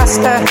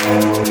faster.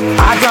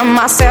 I drown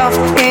myself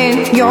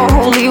in your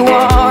holy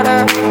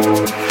water,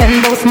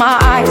 and both my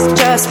eyes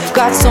just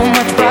got so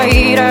much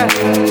brighter.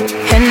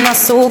 And I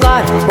saw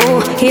God,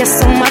 oh, He's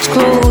so much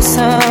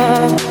closer.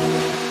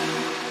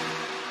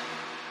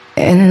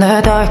 In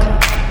the dark,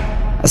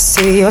 I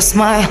see your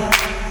smile.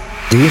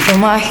 Do you feel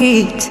my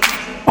heat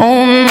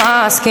on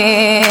my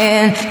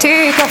skin?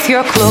 Take off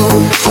your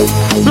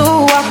clothes,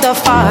 blow up the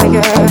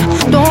fire.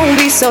 Don't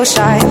be so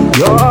shy.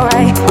 You're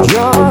right,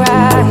 you're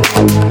right.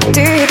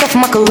 Take off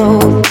my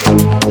clothes.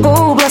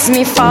 Oh, bless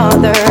me,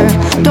 Father.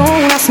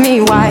 Don't ask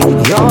me why.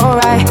 You're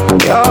right,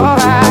 you're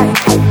right.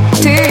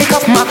 Take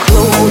off my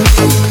clothes,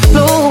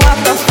 blow up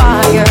the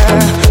fire.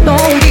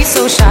 Don't be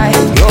so shy.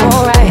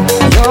 You're right,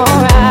 you're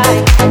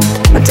right.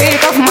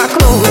 Take off my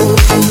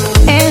clothes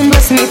and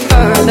bless me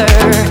further.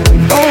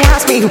 Don't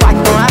ask me why,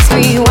 don't ask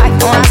me why,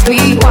 don't ask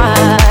me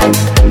why.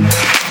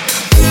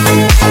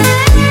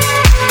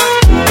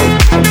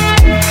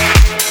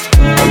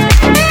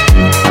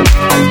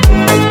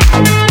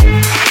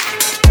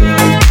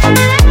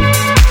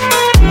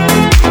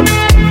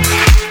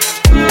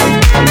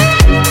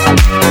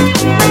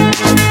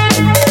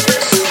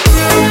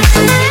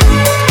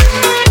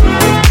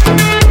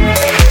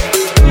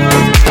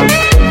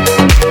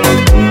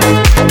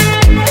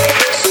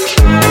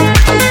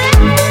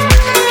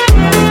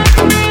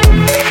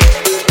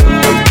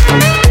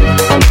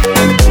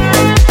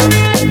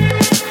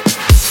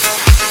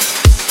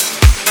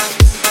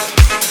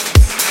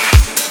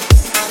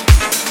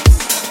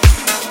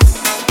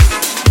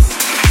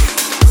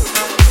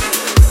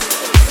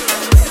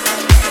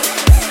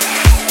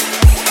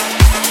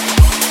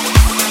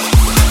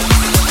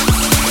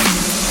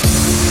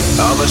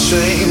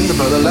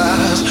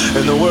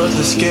 And the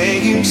worthless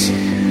games,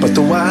 but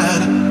the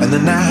wine and the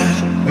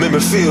night made me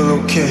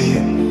feel okay.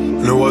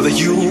 No other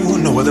you,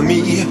 no other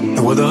me,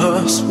 no other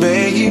us,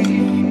 babe.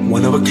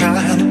 One of a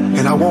kind,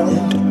 and I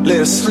won't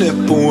let it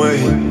slip away.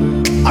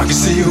 I can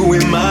see you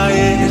in my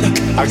head,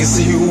 I can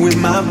see you in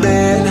my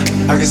bed.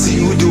 I can see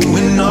you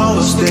doing all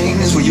those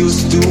things we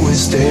used to do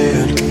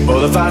instead.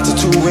 All the fights at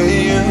 2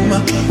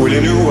 a.m. when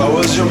you knew I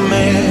was your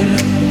man.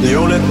 The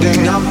only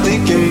thing I'm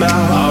thinking about,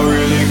 I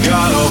really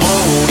gotta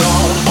hold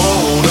on,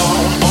 hold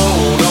on,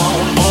 hold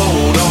on,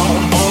 hold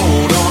on,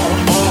 hold on,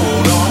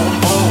 hold on,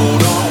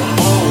 hold on,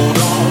 hold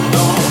on,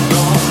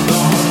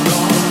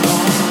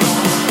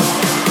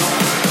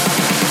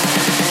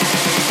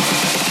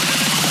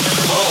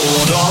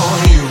 hold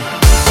on you.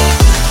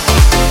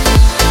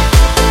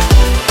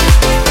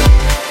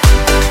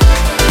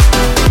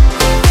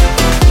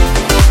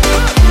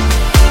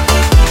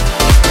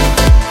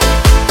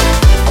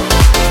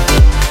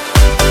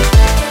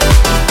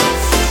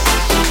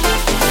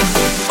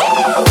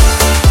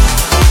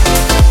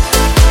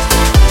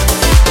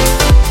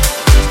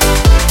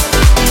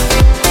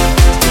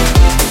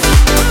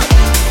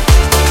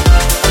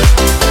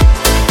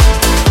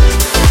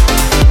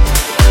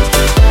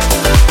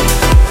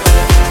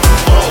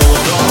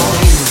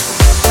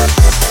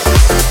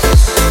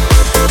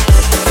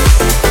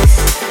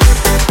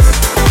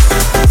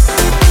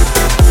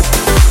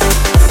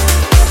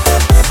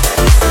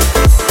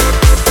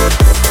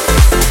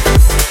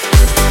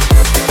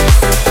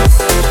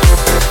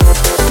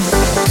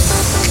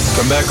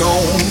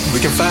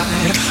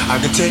 I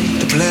can take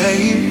the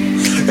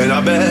blame, and I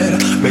bet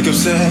making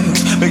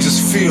sense makes us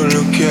feel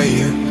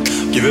okay.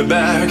 Give it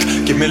back,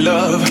 give me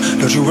love,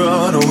 don't you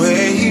run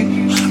away.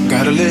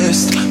 Got a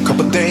list,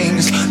 couple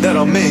things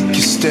that'll make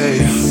you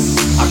stay.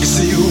 I can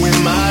see you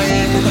in my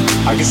head,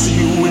 I can see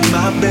you in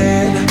my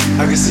bed.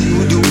 I can see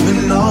you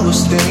doing all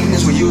those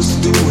things we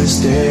used to do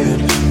instead.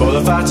 All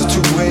the fights at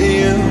 2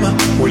 a.m.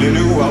 when you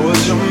knew I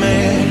was your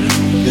man.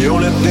 The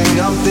only thing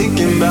I'm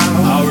thinking about,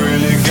 I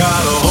really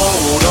gotta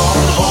hold on,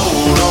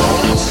 hold on.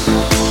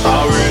 I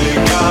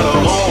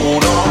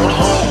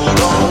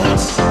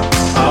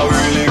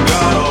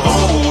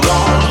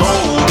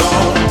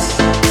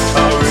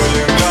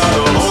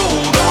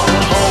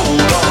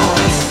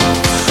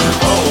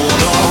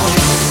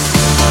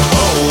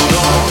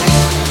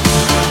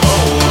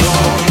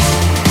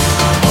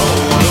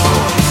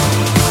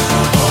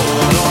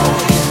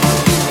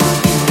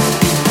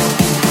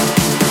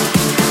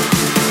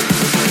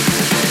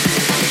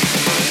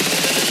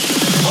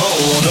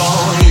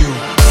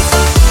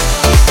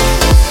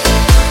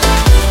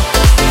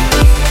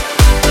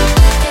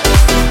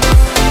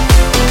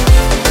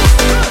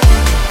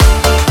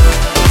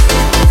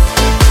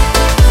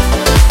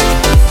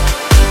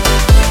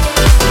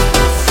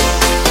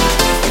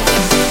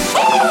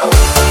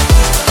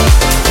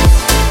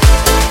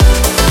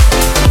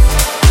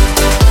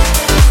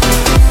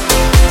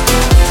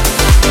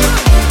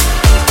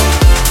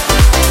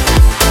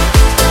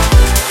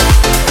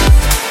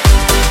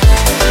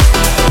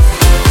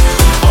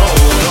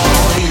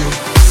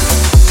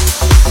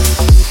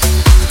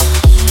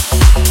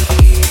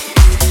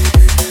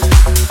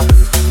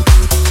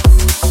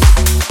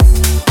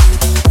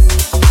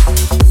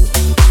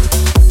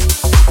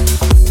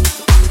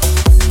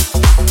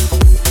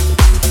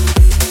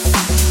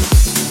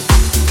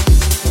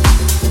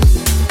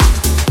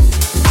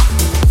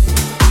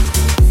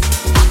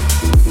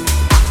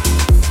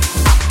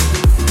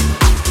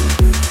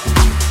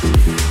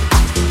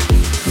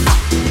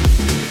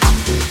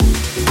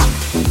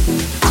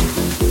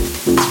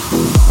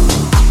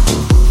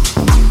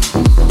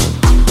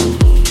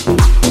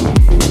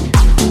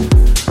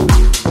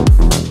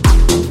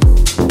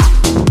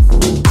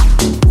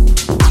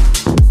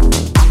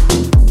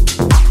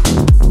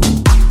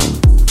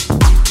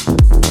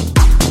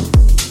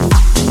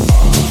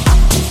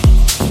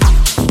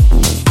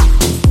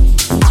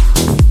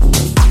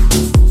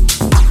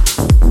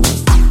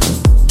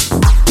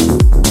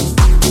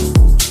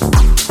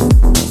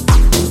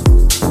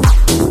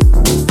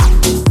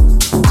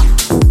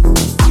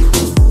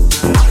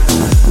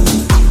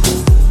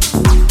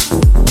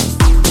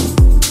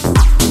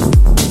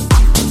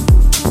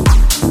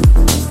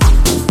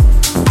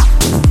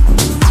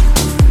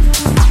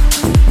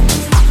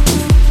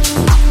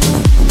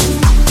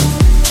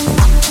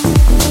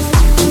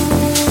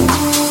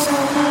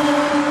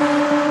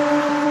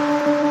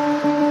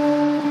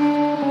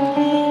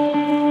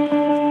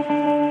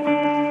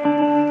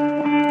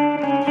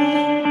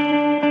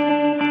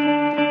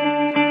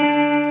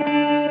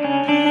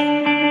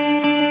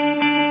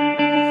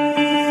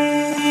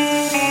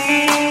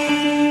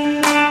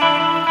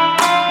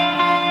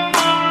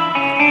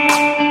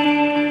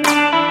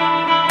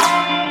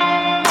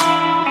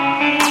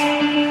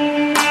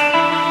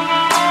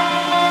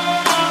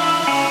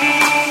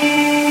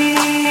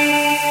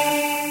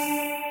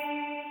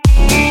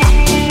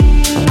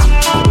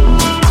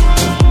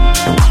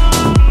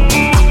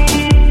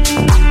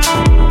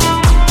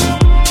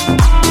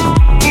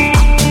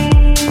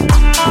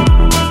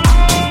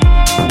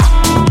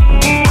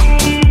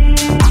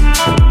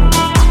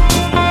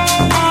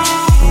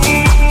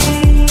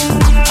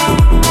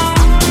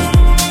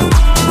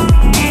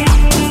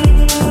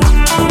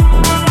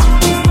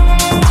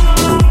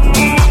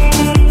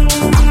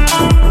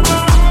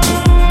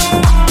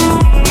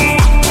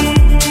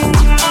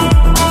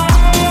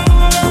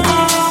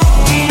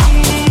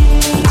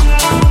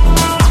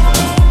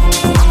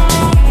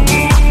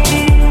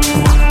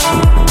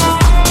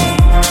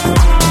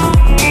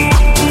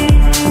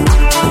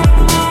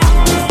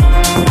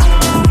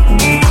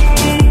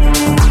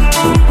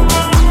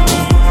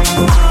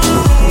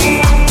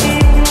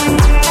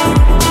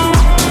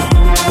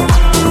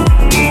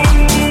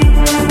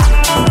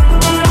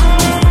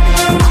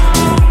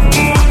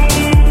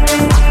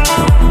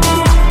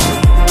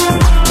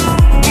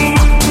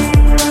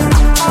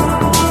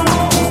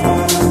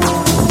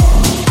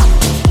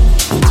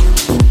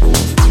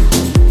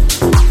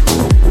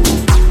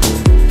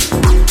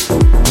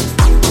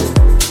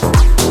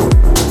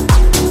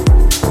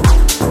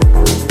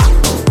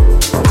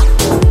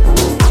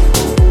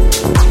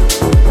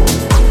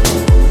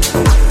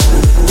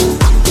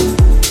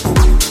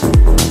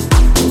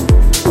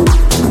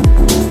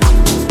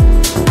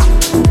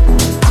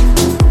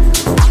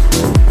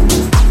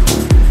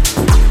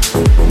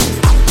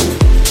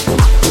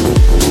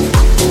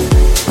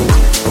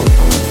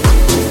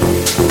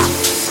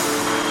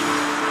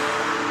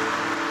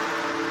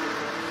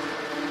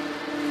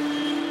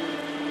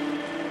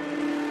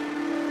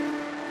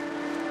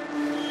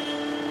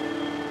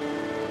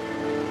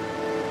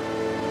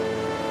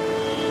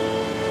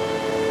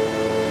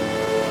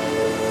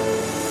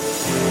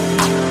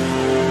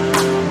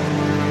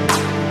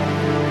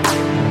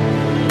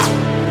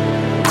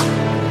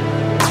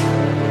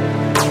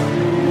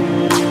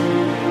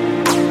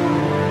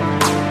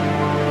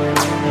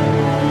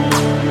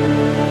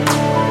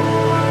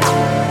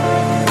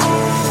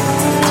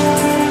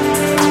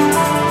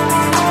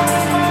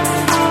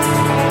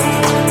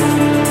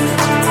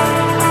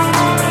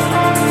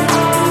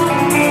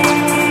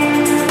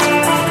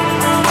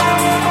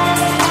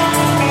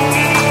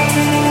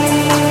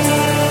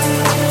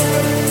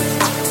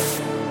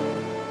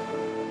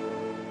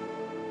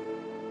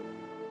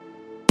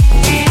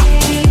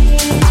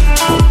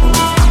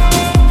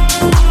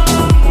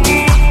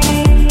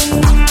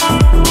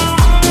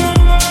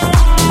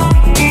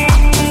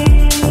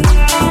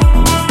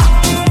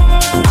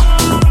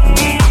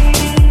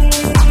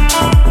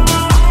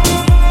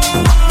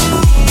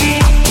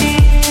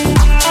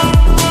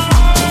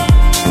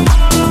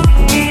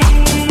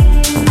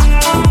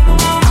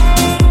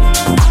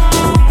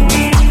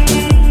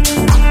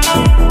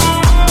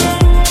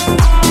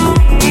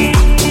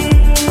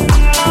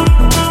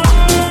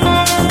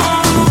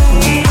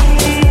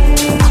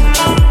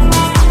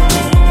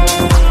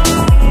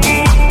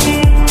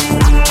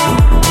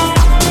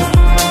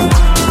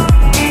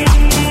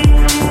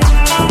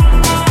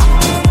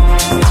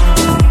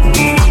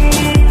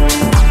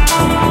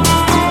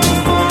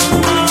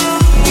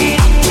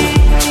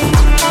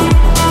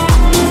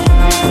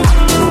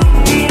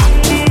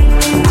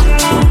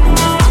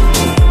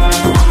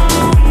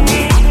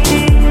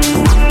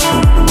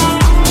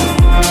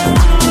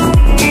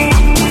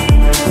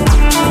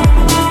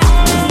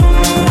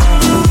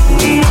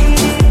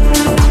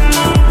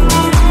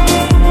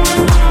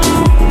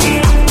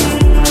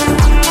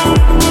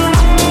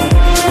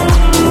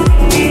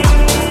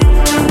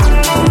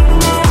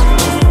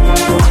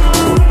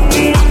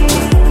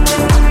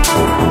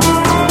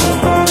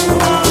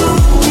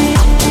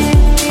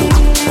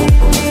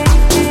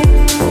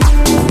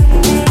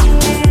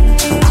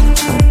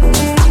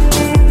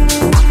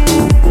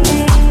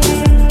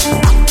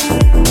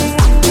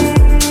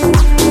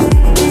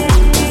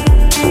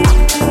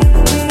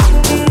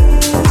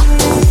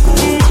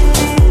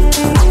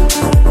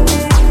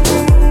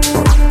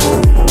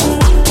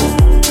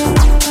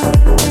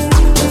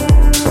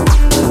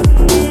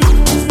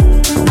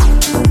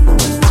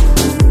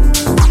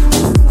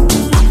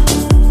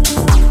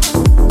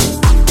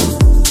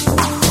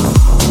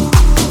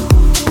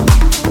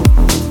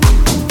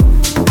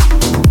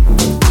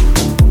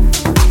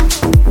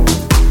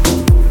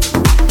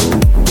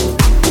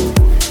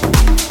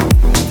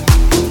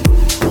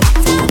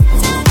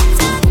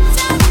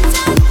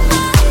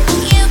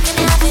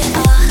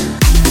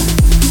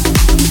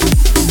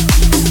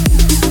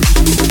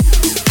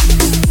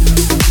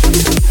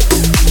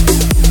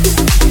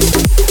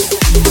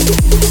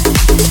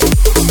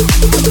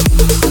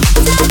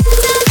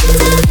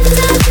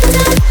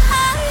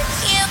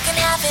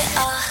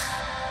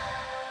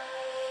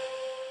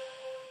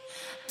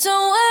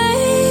Don't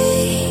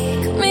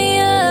wake me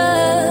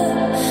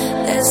up.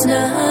 There's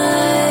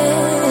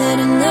not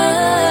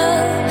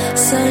enough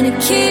sun to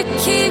keep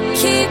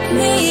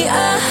me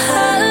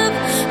up,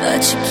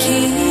 but you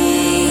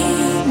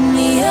keep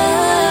me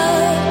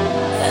up.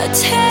 A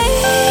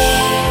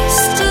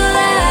taste of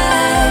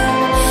life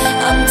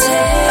I'm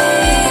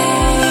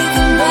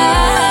taken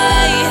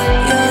by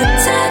your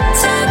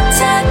touch,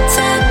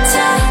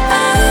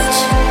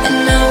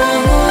 and I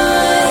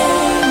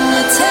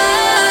wanna touch.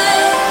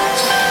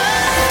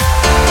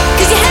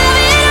 'Cause you have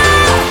it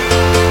all,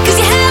 'cause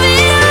you have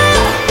it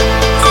all.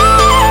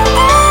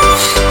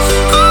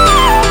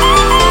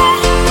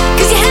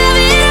 'Cause you have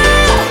it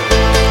all,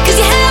 'cause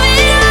you have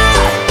it all.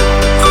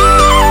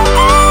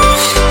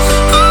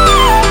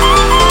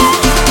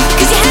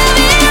 'Cause you have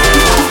it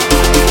all,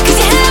 'cause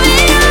you have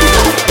it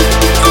all.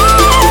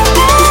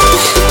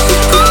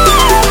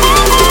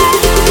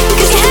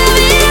 'Cause you have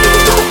it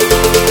all,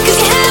 'cause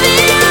you have it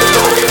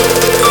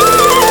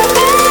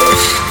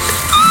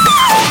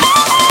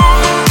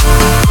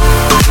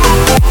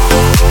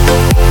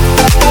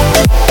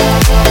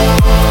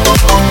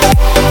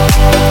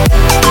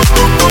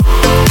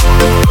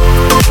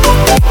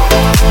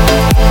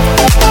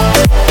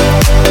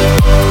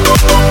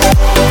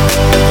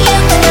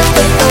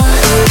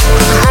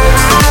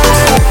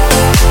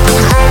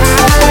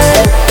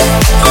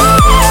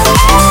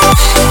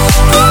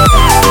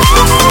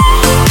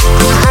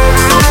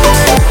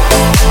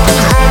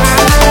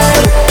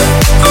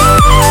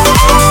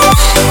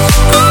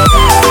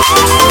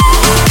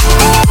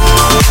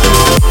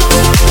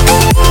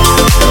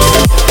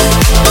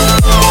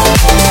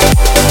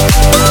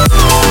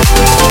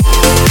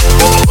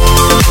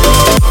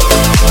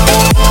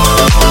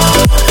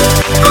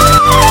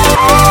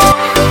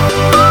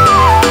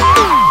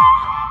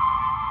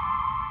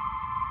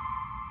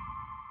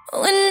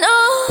when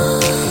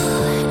all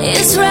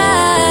is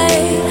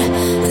right,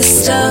 the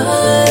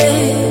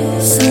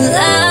stars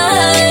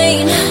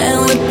align, and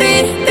we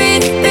beat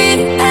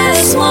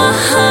as one.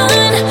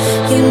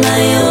 You're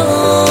my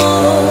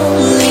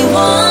only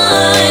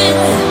one.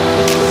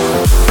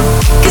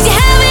 'Cause you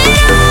have it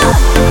all,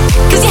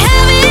 'cause you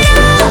have it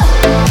all.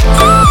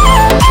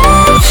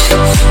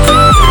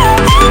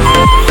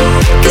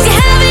 'Cause you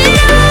have it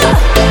all,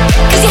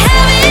 'cause you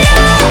have it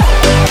all.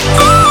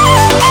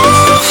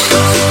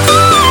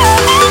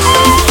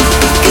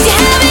 'Cause you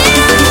have it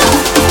all,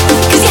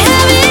 'cause you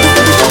have it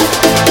all.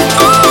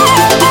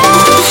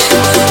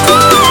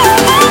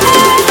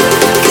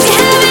 'Cause you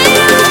have it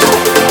all.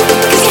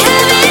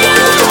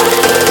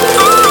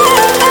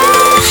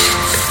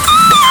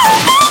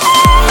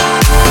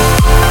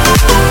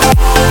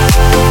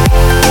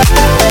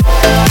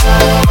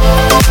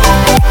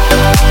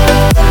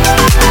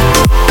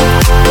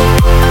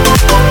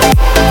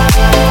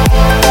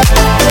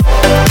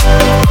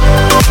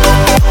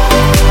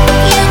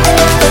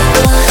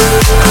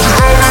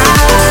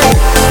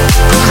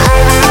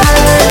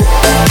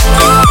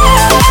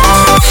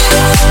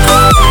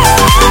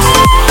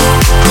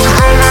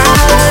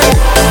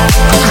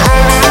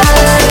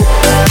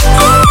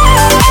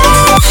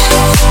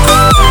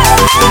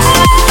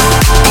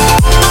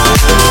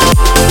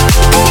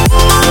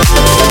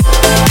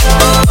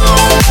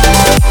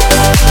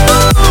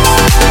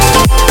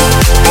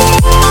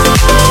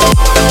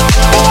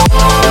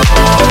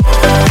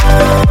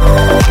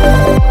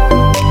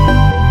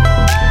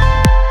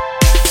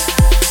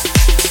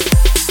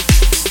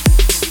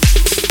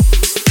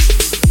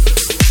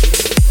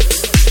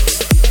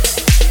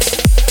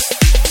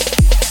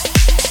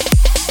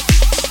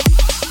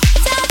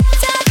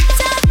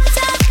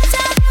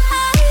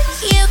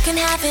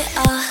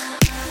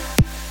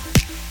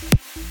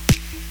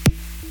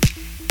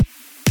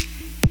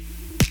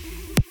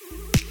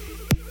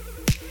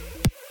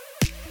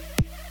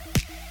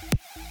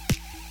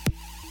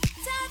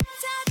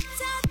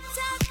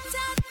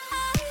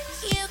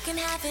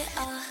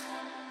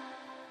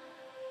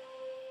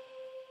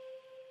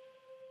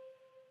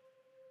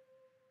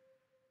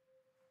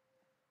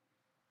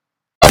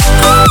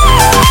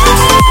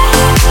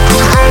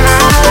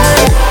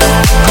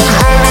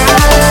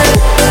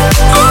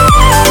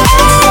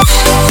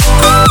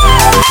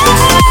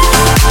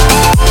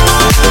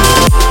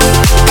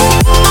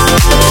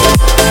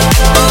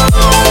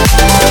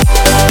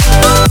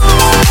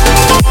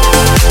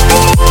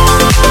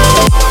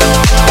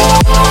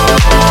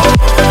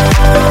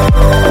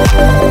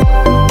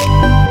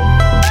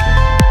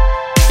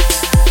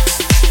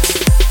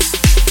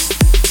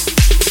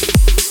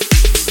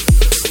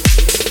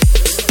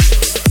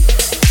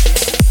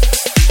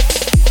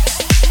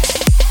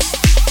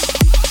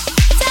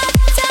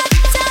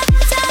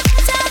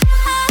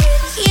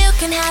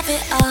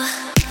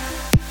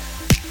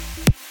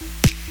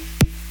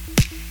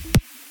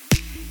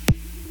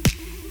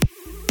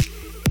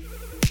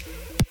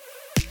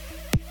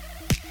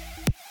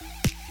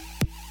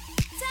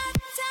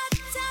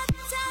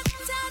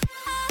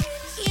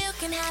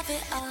 Have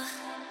it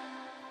all.